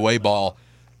YBOA ball,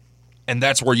 and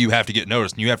that's where you have to get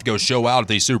noticed. And you have to go show out at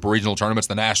these super regional tournaments,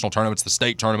 the national tournaments, the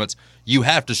state tournaments. You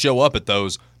have to show up at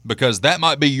those because that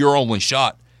might be your only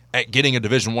shot at getting a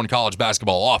Division I college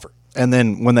basketball offer. And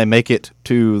then when they make it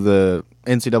to the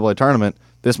NCAA tournament,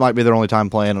 this might be their only time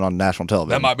playing it on national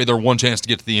television. That might be their one chance to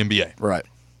get to the NBA. Right.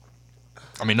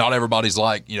 I mean, not everybody's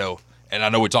like, and I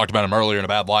know we talked about him earlier in a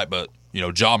bad light, but,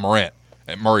 Ja Morant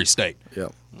at Murray State.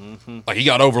 Yep. Like, he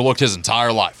got overlooked his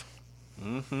entire life.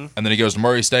 And then he goes to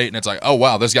Murray State, and it's like, oh,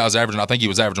 wow, this guy's averaging, I think he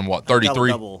was averaging, what,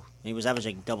 33? Double. He was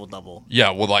averaging double-double.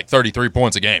 Yeah, with like 33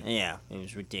 points a game. Yeah, it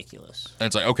was ridiculous. And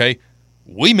it's like, okay,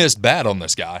 we missed bad on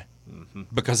this guy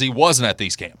because he wasn't at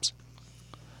these camps.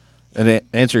 And to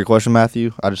answer your question,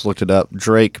 Matthew, I just looked it up.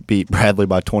 Drake beat Bradley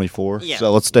by 24. Yeah.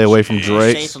 So let's stay away from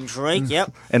Drake. Stay from Drake,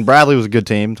 yep. And Bradley was a good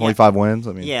team, 25 wins.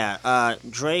 I mean, Yeah,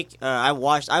 Drake. I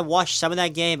watched some of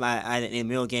that game. I in the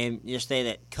middle game yesterday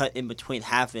that cut in between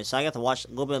half of it, so I got to watch a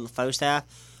little bit of the first half.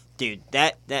 Dude,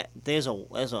 there's a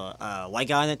white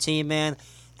guy on the team, man.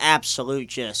 Absolute,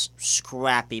 just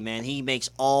scrappy, man. He makes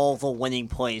all the winning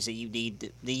plays that you need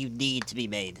to be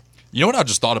made. You know what I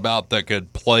just thought about that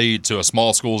could play to a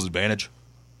small school's advantage?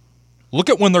 Look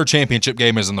at when their championship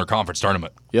game is in their conference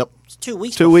tournament. Yep. It's 2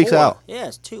 weeks. 2 weeks out. Yeah,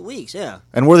 it's 2 weeks. Yeah.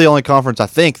 And we're the only conference, I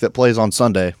think, that plays on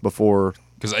Sunday before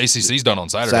Because ACC's done on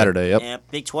Saturday. Saturday. Yep. Yeah.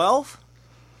 Big 12.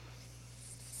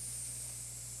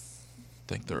 I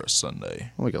think they're a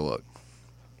Sunday. Let me go look.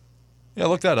 Yeah,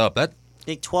 look that up.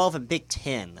 Big 12 and Big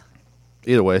 10.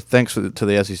 Either way, thanks to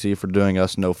the SEC for doing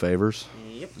us no favors.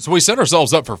 Yep. So we set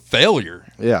ourselves up for failure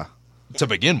Yeah. to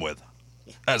begin with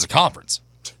as a conference.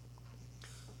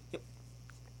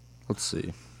 Let's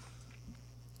see.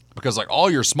 Because, like, all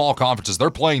your small conferences, they're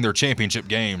playing their championship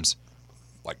games,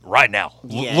 like, right now.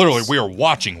 Yes. Literally, we are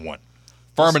watching one.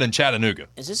 Furman and Chattanooga.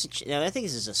 Is this? I think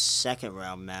this is a second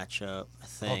round matchup. I Oh,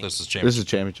 think. this is This championship. is a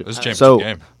championship. This is a championship So-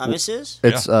 game. This is.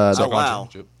 It's Yeah. Oh, wow.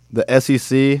 Championship. the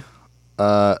SEC,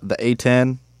 the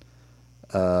A10,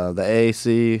 the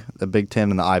AAC, the Big Ten,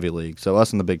 and the Ivy League. So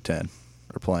us and the Big Ten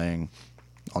are playing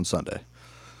on Sunday.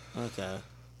 Okay.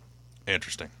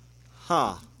 Interesting.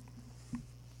 Huh.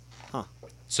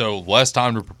 So less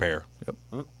time to prepare.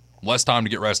 Yep. Less time to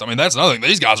get rest. I mean, that's another thing.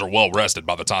 These guys are well rested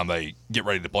by the time they get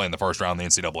ready to play in the first round of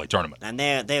the NCAA tournament. And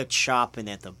they're chopping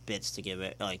at the bits to give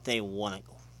it. Like they want it.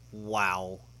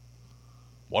 Wow.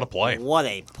 What a play. What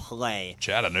a play.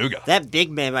 Chattanooga. That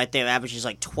big man right there averages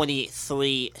like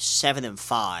 23, 7, and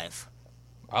 5.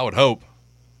 I would hope.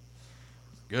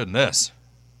 Goodness.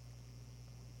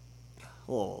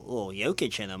 Little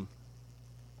Jokic in him.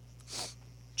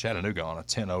 Chattanooga on a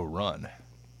 10-0 run.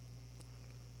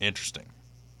 Interesting.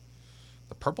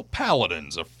 The Purple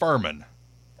Paladins of Furman.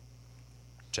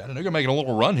 Chattanooga making a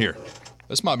little run here.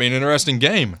 This might be an interesting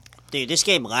game. Dude, this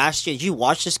game last year, did you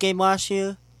watch this game last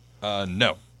year?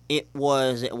 No. It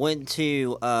went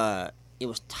to It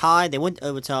was tied. They went to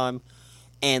overtime,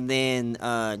 and then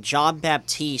John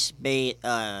Baptiste made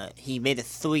a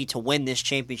 3 to win this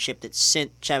championship that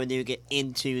sent Chattanooga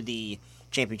into the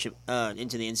championship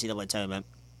into the NCAA tournament.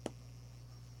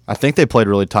 I think they played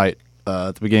really tight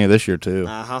at the beginning of this year too.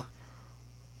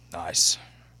 Nice.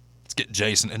 Let's get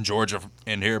Jason and Georgia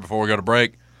in here before we go to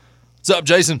break. What's up,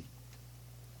 Jason?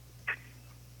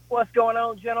 What's going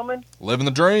on, gentlemen? Living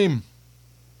the dream.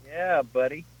 Yeah,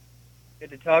 buddy. Good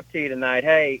to talk to you tonight.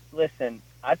 Hey, listen,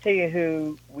 I tell you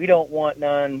who we don't want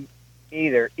none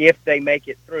either if they make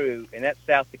it through, and that's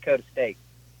South Dakota State.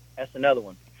 That's another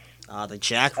one. The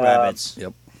Jackrabbits.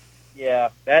 Yep. Yeah,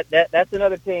 that's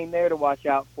another team there to watch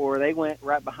out for. They went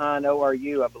right behind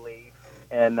ORU, I believe.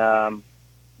 And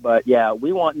but yeah,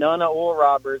 we want none of Oral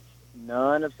Roberts,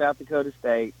 none of South Dakota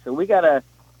State. So we gotta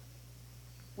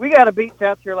beat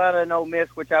South Carolina and Ole Miss,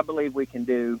 which I believe we can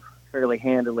do fairly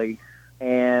handily.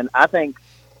 And I think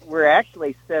we're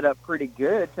actually set up pretty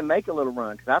good to make a little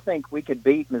run because I think we could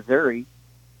beat Missouri,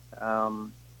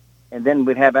 and then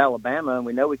we'd have Alabama, and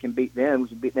we know we can beat them. We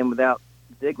can beat them without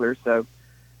Ziegler. So,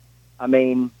 I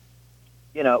mean,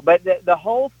 you know, but the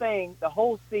whole thing, the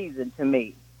whole season to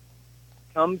me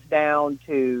comes down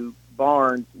to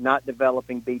Barnes not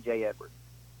developing B.J. Edwards.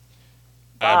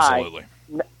 Absolutely.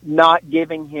 Not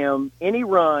giving him any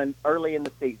run early in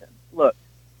the season. Look,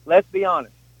 let's be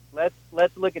honest.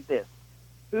 Let's look at this.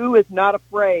 Who is not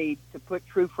afraid to put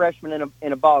true freshmen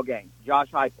in a ball game? Josh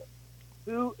Heupel.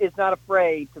 Who is not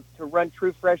afraid to run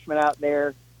true freshmen out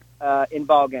there in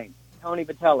ball games? Tony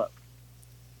Vitello.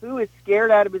 Who is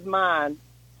scared out of his mind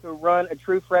to run a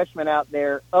true freshman out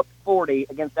there up 40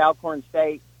 against Alcorn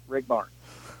State? Rick Barnes.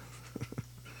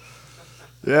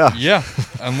 Yeah. Yeah,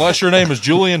 unless your name is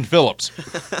Julian Phillips.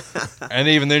 And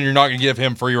even then, you're not going to give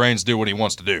him free reins to do what he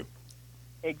wants to do.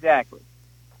 Exactly.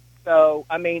 So,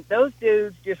 I mean, those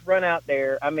dudes just run out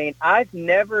there. I mean, I've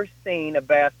never seen a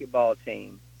basketball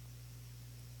team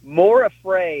more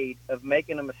afraid of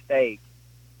making a mistake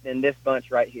than this bunch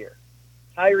right here.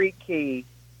 Tyreek Key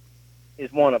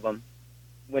is one of them.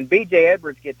 When B.J.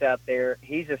 Edwards gets out there,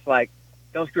 he's just like,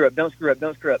 don't screw up, don't screw up,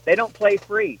 don't screw up. They don't play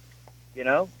free, you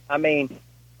know? I mean,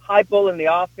 Heupel in the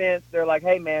offense, they're like,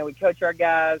 hey, man, we coach our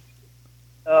guys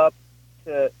up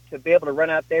to be able to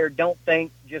run out there. Don't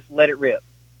think, just let it rip.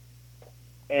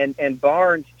 And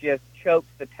Barnes just chokes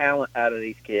the talent out of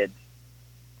these kids.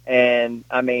 And,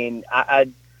 I mean, I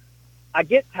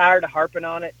get tired of harping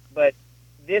on it, but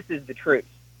this is the truth.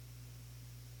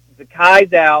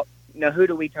 Zakai's out. Now, who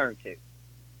do we turn to?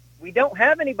 We don't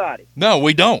have anybody. No,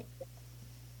 we don't.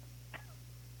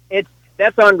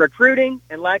 That's on recruiting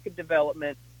and lack of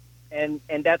development, and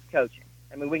that's coaching.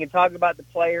 I mean, we can talk about the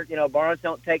player. You know, Barnes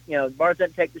doesn't take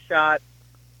the shot.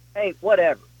 Hey,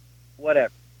 whatever.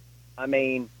 I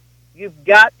mean, you've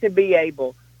got to be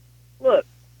able. Look,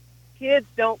 kids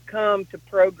don't come to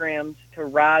programs to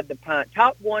ride the pine.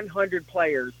 Top 100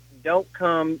 players don't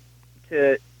come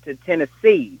to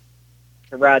Tennessee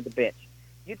to ride the bench.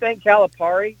 You think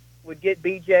Calipari would get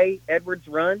B.J. Edwards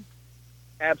run?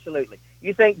 Absolutely.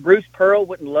 You think Bruce Pearl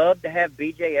wouldn't love to have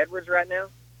B.J. Edwards right now?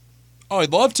 Oh,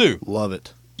 I'd love to. Love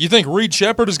it. You think Reed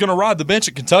Shepherd is going to ride the bench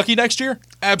at Kentucky next year?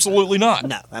 Absolutely not.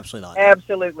 No, absolutely not.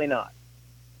 Absolutely not.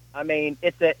 I mean,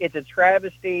 it's a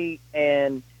travesty,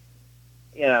 and,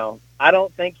 you know, I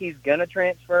don't think he's going to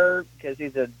transfer because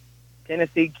he's a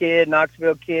Tennessee kid,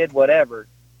 Knoxville kid, whatever.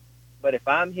 But if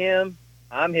I'm him,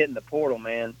 I'm hitting the portal,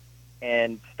 man,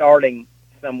 and starting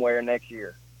somewhere next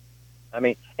year. I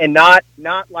mean, and not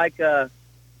like a,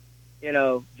 you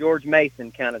know, George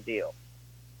Mason kind of deal.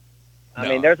 I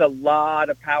mean, there's a lot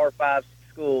of Power 5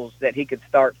 schools that he could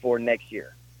start for next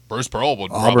year. Bruce Pearl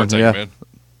would Auburn, probably take yeah. him in.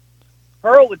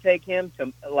 Pearl would take him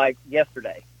to, like,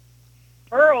 yesterday.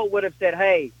 Pearl would have said,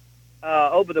 hey,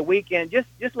 over the weekend,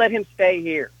 just let him stay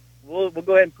here. We'll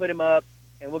go ahead and put him up,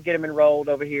 and we'll get him enrolled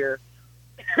over here.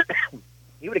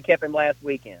 He would have kept him last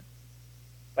weekend.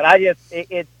 But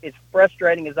it's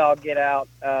frustrating as all get out.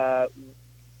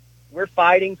 We're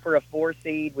fighting for a 4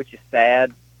 seed, which is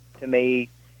sad to me.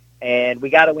 And we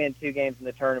got to win 2 games in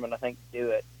the tournament, I think, to do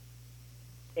it.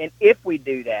 And if we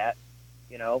do that,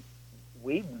 you know,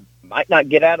 we might not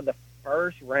get out of the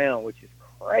first round, which is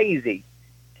crazy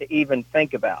to even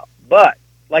think about. But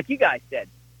like you guys said,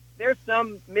 there's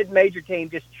some mid-major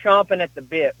team just chomping at the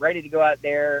bit, ready to go out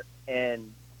there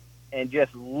and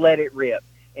just let it rip.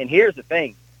 And here's the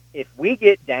thing. If we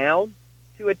get down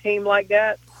to a team like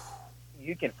that,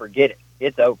 you can forget it.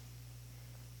 It's over.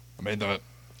 I mean, the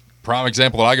prime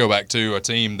example that I go back to, a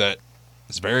team that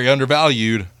is very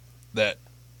undervalued, that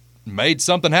made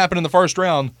something happen in the first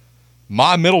round,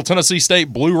 my Middle Tennessee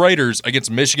State Blue Raiders against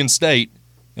Michigan State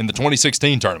in the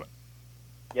 2016 tournament.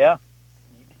 Yeah.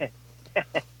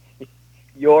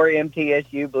 Your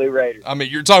MTSU Blue Raiders. I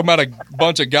mean, you're talking about a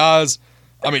bunch of guys.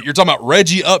 I mean, you're talking about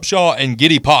Reggie Upshaw and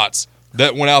Giddy Potts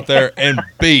that went out there and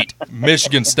beat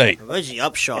Michigan State. Reggie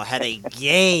Upshaw had a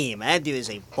game. That dude is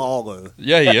a baller.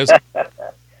 Yeah, he is.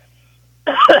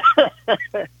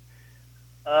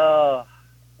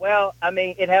 Well, I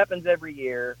mean, it happens every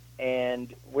year,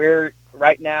 and we're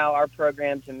right now. Our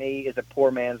program, to me, is a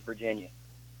poor man's Virginia.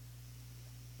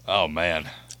 Oh, man.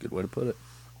 Good way to put it.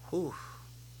 Whew.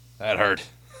 That hurt.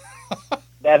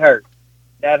 That hurt.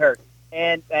 That hurt.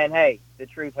 And hey, the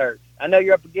truth hurts. I know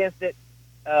you're up against it.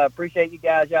 Appreciate you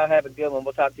guys. Y'all have a good one.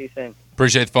 We'll talk to you soon.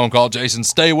 Appreciate the phone call, Jason.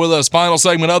 Stay with us. Final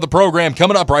segment of the program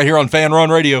coming up right here on Fan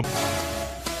Run Radio.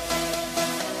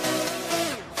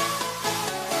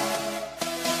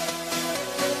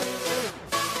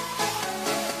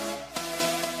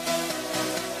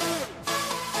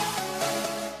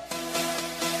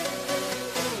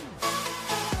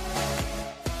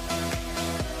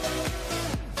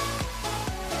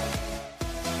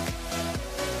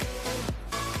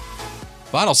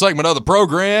 Final segment of the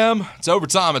program. It's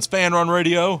overtime. It's Fan Run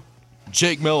Radio.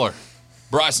 Jake Miller,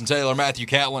 Bryson Taylor, Matthew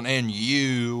Catlin, and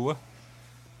you.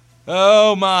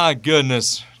 Oh, my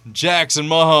goodness. Jackson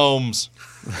Mahomes.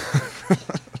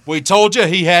 We told you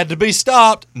he had to be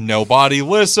stopped. Nobody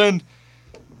listened.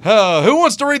 Who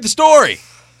wants to read the story?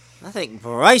 I think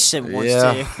Bryson wants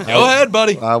Yeah. to. Go ahead,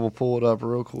 buddy. I will pull it up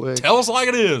real quick. Tell us like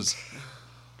it is.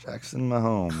 Jackson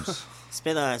Mahomes. It's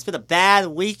been a bad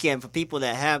weekend for people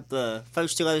that have the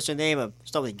first two letters of their name of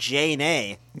start with J and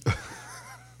A.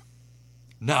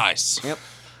 Nice. Yep.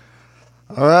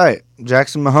 All right,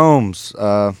 Jackson Mahomes.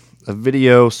 A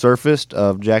video surfaced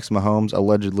of Jackson Mahomes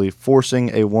allegedly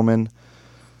forcing a woman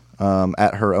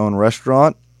at her own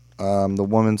restaurant. The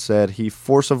woman said he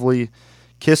forcibly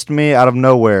kissed me out of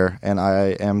nowhere, and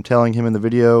I am telling him in the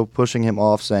video, pushing him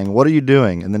off, saying, "What are you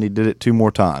doing?" And then he did it 2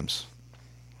 more times.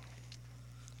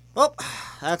 Well,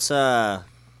 that's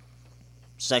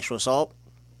sexual assault.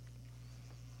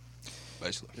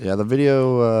 Basically. Yeah, the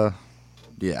video.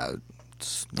 Yeah,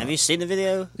 Have you seen the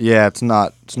video? it's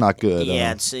not good.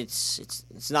 Yeah, it's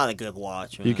not a good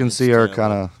watch. Man. you can It's see her terrible.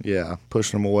 kind of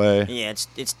pushing him away. Yeah,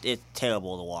 it's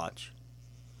terrible to watch.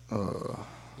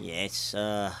 Yeah, it's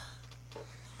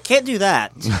can't do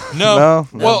that. No. No.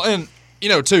 Well, and,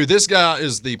 too, this guy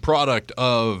is the product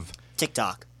of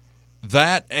TikTok.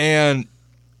 that and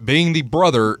being the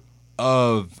brother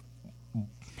of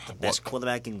The best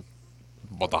quarterback in.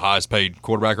 the highest paid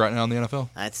quarterback right now in the NFL?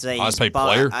 I'd say Highest he's paid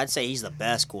player? I'd say he's the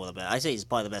best quarterback. I'd say he's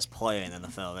probably the best player in the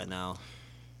NFL right now.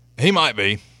 He might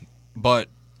be, but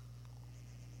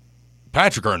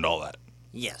Patrick earned all that.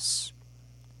 Yes.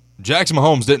 Jackson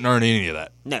Mahomes didn't earn any of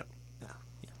that. No.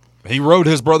 He rode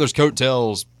his brother's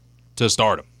coattails to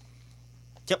stardom.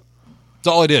 Yep. That's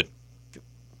all he did.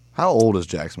 How old is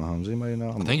Jackson Mahomes? Anybody know?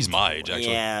 I think he's my age,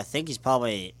 actually. Yeah, I think he's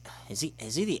probably. Is he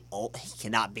the old? He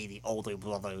cannot be the older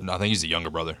brother. No, I think he's the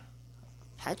younger brother.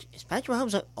 Is Patrick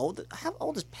Mahomes older? How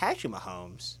old is Patrick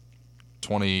Mahomes?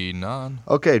 29.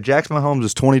 Okay, Jackson Mahomes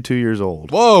is 22 years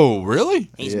old. Whoa, really?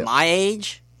 He's Yeah. my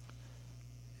age.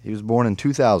 He was born in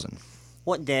 2000,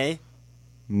 What day?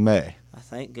 May.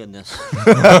 Thank goodness. So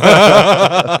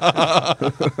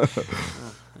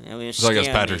I guess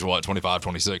Patrick's what, 25,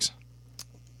 26?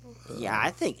 Yeah, I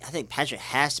think Patrick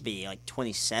has to be like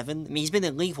 27. I mean, he's been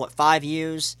in the league for what, 5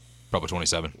 years? Probably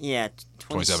 27. Yeah,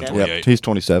 27, 27. 28. Yep, he's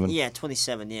 27. Yeah,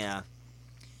 27. Yeah.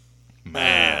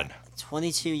 Man.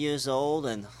 22 years old,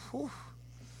 and whew,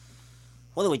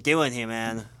 what are we doing here,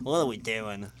 man? What are we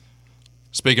doing?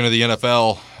 Speaking of the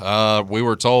NFL, we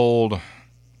were told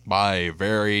by a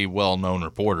very well-known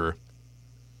reporter,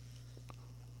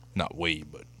 not we,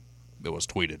 but it was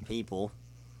tweeted, People.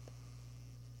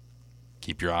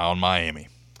 keep your eye on Miami.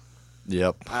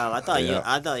 Yep. Oh, I thought Yeah.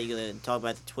 you were gonna talk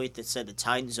about the tweet that said the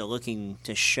Titans are looking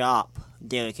to shop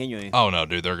Derrick Henry. Oh, no,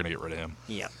 dude, they're going to get rid of him.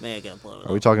 Yeah, they're gonna blow it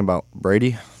Are we up. talking about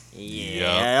Brady?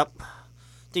 Yep.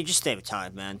 Dude, just stay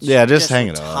retired, man. Yeah, just hang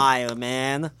it up. retire,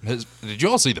 man. Did you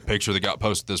all see the picture that got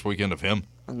posted this weekend of him?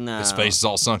 No. His face is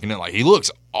all sunken in. Like, he looks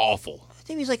awful. I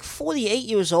think he's like 48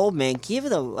 years old, man. Give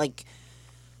it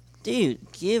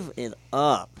dude, give it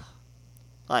up.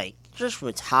 Like, just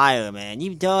retire, man.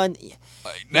 You've done.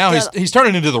 Like, now he's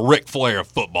turning into the Ric Flair of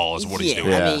football is what he's doing.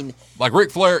 Yeah. I mean, Like Ric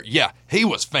Flair, yeah, he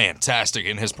was fantastic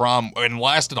in his prime and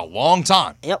lasted a long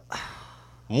time. yep.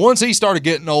 Once he started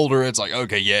getting older, it's like,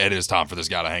 okay, yeah, it is time for this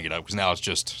guy to hang it up because now it's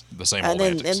just the same old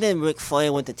And antics. then Ric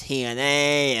Flair went to TNA,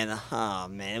 and oh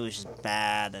man, it was just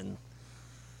bad. And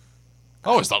I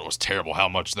always thought it was terrible how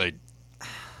much they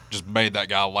just made that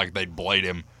guy like they'd blade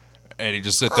him And he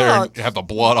just sit there and have the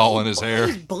blood all in his hair.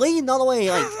 He's bleeding all the way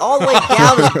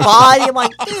down his body. I'm like,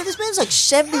 dude, this man's like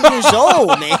 70 years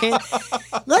old, man.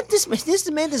 Let this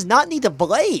man does not need to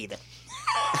bleed.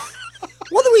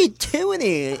 What are we doing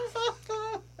here?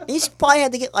 He's probably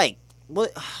had to get like,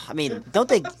 what? I mean,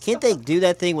 can't they do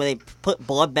that thing where they put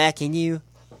blood back in you?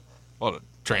 What, a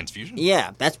transfusion?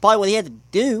 Yeah, that's probably what he had to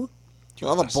do.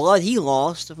 All the Goodness. blood he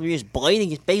lost when he was bleeding,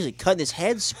 he's basically cutting his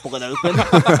head split open.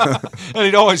 And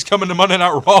he'd always come into Monday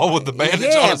Night Raw with the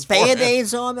bandage on his forehead.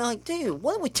 Band-Aids on. I'm like, dude,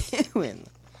 what are we doing?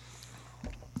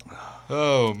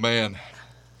 Oh, man.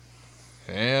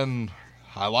 And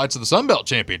highlights of the Sun Belt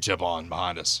Championship on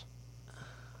behind us.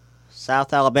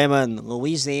 South Alabama and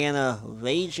Louisiana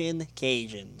Raging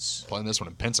Cajuns. Playing this one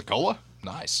in Pensacola.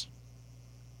 Nice.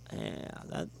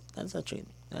 Yeah, that's actually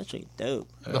dope.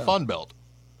 The Fun Belt.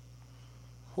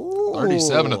 Ooh.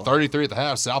 37-33 at the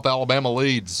half. South Alabama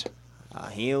leads.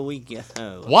 Here we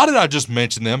go. Why did I just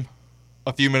mention them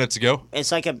a few minutes ago?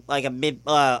 It's like a mid.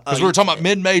 Because we were talking about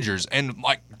mid-majors, and,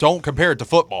 don't compare it to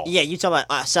football. Yeah, you talking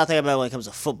about South Alabama when it comes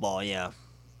to football, yeah.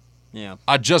 Yeah.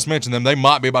 I just mentioned them. They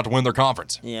might be about to win their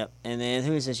conference. Yeah. And then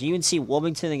who is this? UNC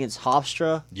Wilmington against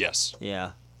Hofstra? Yes.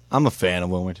 Yeah. I'm a fan of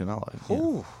Wilmington. I like it. Yeah.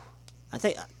 Ooh. I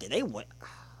think, did they win?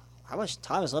 How much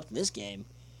time is left in this game?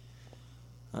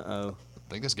 Uh-oh.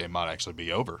 I think this game might actually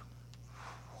be over.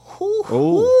 Ooh.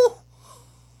 Ooh.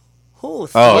 Ooh,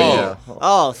 Oh, yeah.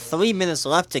 Oh, 3 minutes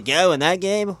left to go in that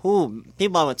game. Ooh,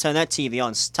 people might turn that TV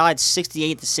on. It's tied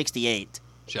 68-68.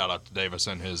 Shout out to Davis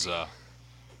and his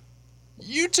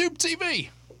YouTube TV.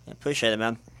 I appreciate it,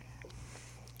 man.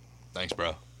 Thanks,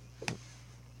 bro.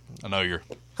 I know you're.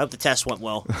 Hope the test went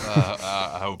well.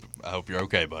 I hope you're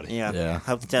okay, buddy. Yeah. Yeah.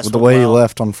 Hope the test With the went way he well.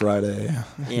 left on Friday.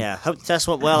 Yeah. Hope the test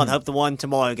went well, and hope the one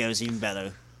tomorrow goes even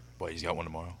better. Wait, he's got one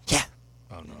tomorrow. Yeah.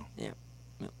 Oh no.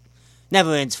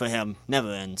 Never ends for him. Never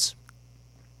ends.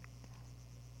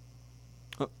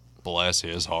 Bless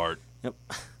his heart.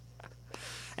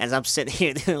 As I'm sitting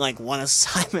here doing like one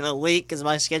assignment a week because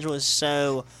my schedule is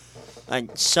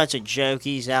such a joke.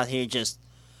 He's out here just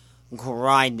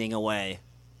grinding away.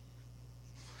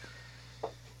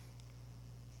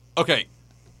 Okay.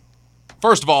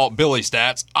 First of all, Billy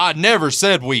Stats. I never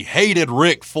said we hated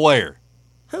Ric Flair.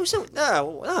 Who said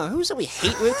who said we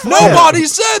hate Ric Flair? Nobody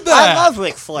said that. I love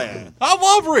Ric Flair. I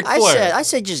love Ric Flair. I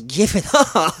said just give it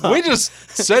up. We just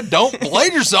said don't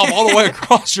blade yourself all the way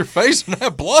across your face and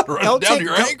have blood running down to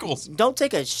your ankles. Don't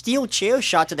take a steel chair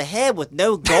shot to the head with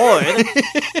no guard.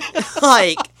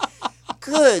 Like,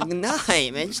 good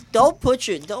night, man. Just don't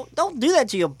do that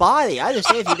to your body. I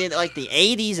understand if you did it like the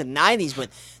 80s and 90s, but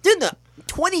dude, the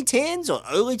 2010s or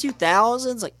early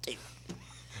 2000s, like, dude,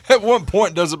 At what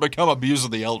point does it become abuse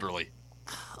of the elderly?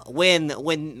 when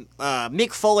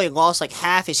Mick Foley lost like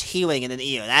half his hearing in an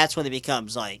ear, that's when it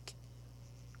becomes like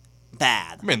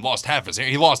bad. I mean, lost half his ear.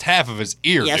 He lost half of his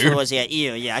ear, Yeah, that's dude. what it was. Yeah,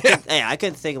 ear. Yeah, I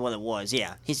couldn't think of what it was.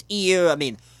 Yeah, his ear. I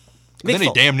mean, And then he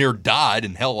Foley- damn near died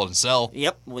in Hell in a Cell.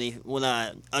 Yep, when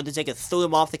Undertaker threw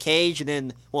him off the cage, and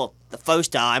then the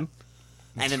first time,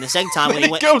 and then the second time when Then he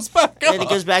he went, goes back then he up.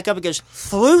 goes back up and goes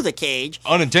through the cage.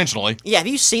 Unintentionally. Yeah, have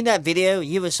you seen that video?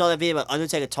 You ever saw that video about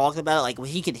Undertaker talking about it? Like when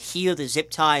he could hear the zip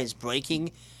ties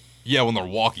breaking. Yeah, when they're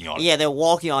walking on it. Yeah, they're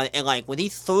walking on it, and like when he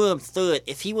threw him through it,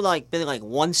 if he would like been like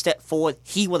one step forward,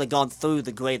 he would have gone through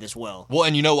the grate as well. Well,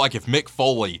 and like if Mick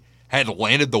Foley had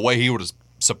landed the way he was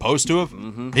supposed to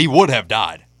have, he would have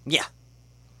died. Yeah.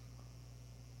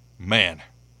 Man.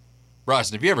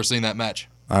 Bryson, have you ever seen that match?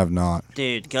 I have not.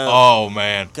 Dude, go Oh,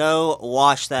 man.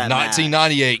 watch that match.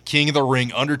 1998, King of the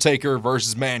Ring, Undertaker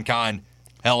versus Mankind,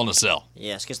 Hell in a Cell.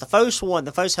 Yes, because the first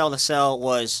Hell in a Cell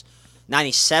was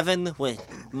 97 with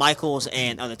Michaels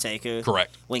and Undertaker.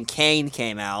 Correct. When Kane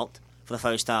came out for the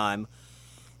first time.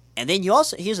 And then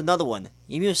here's another one.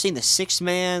 You ever seen the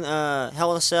 6-man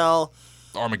Hell in a Cell?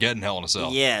 Armageddon, Hell in a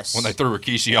Cell. Yes. When they threw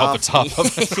Rikishi off the top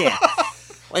of it. Yeah.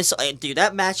 Dude,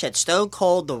 that match had Stone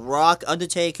Cold, The Rock,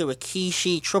 Undertaker,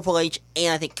 Rikishi, Triple H,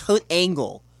 and I think Kurt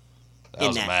Angle. That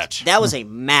was a match. That was a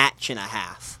match and a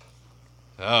half.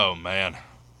 Oh, man.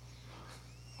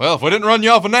 Well, if we didn't run you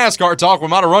off with NASCAR talk, we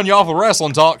might have run you off with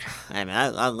wrestling talk. I mean,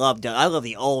 I love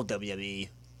the old WWE.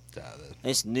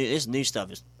 This new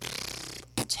stuff is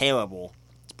terrible.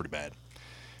 It's pretty bad.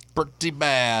 Pretty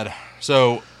bad.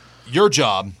 So, your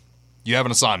job, you have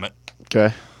an assignment.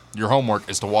 Okay. Your homework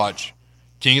is to watch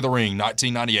King of the Ring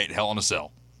 1998 Hell in a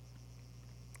Cell.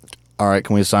 All right.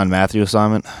 Can we assign Matthew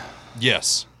assignment?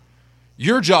 Yes.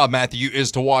 Your job, Matthew,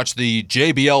 is to watch the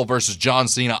JBL versus John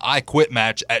Cena I Quit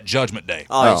match at Judgment Day.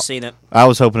 Oh, I've seen it. I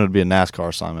was hoping it would be a NASCAR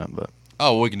assignment, but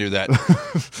Oh, we can do that.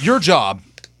 Your job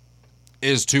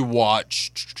is to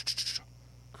watch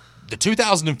The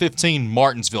 2015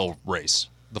 Martinsville race,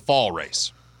 the fall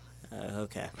race.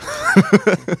 Okay.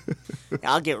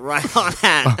 I'll get right on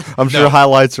that. I'm sure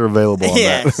highlights are available on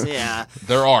Yes, that. yeah.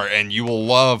 There are, and you will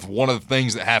love one of the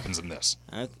things that happens in this.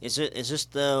 Is this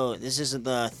though? This isn't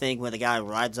the thing where the guy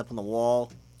rides up on the wall.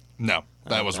 No,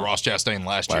 that was Ross Chastain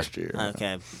last year.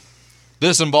 Okay.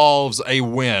 This involves a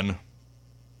win,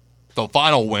 the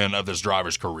final win of this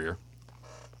driver's career.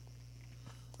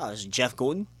 Oh, this is Jeff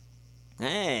Gordon.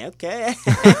 Hey, okay.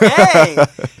 Hey,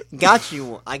 got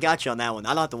you. I got you on that one. I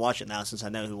don't have to watch it now since I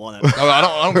know who won it. No, I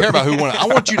don't care about who won it. I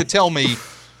want you to tell me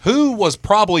who was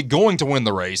probably going to win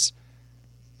the race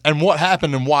and what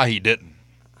happened and why he didn't.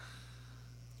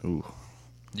 Ooh.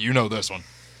 You know this one.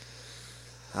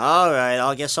 All right,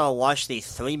 I guess I'll watch the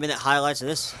 3-minute highlights of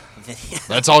this video.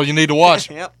 That's all you need to watch.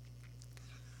 Yep.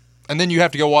 And then you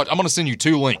have to go watch. I'm going to send you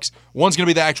 2 links. One's going to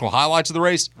be the actual highlights of the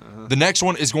race. The next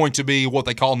one is going to be what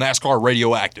they call NASCAR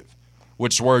Radioactive,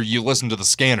 which is where you listen to the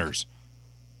scanners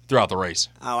throughout the race.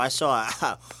 Oh, I saw.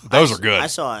 Those are good. I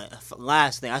saw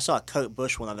last thing. I saw a Coat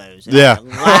Bush one of those. Yeah.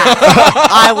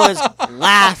 I was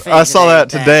laughing. I saw that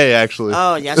today, actually.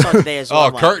 Oh yeah, I saw it today as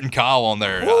well. Oh, Kurt and Kyle on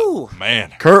there. Woo.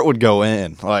 Man. Kurt would go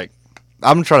in. Like,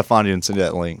 I'm going to try to find you and send you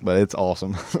that link, but it's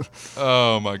awesome.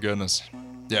 Oh, my goodness.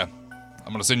 Yeah.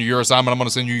 I'm going to send you your assignment. I'm going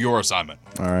to send you your assignment.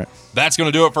 All right. That's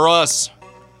going to do it for us.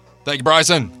 Thank you,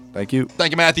 Bryson. Thank you.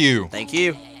 Thank you, Matthew. Thank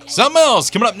you. Something else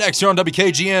coming up next here on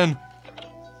WKGN.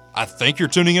 I think you're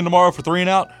tuning in tomorrow for 3 and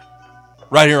Out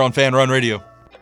right here on Fan Run Radio.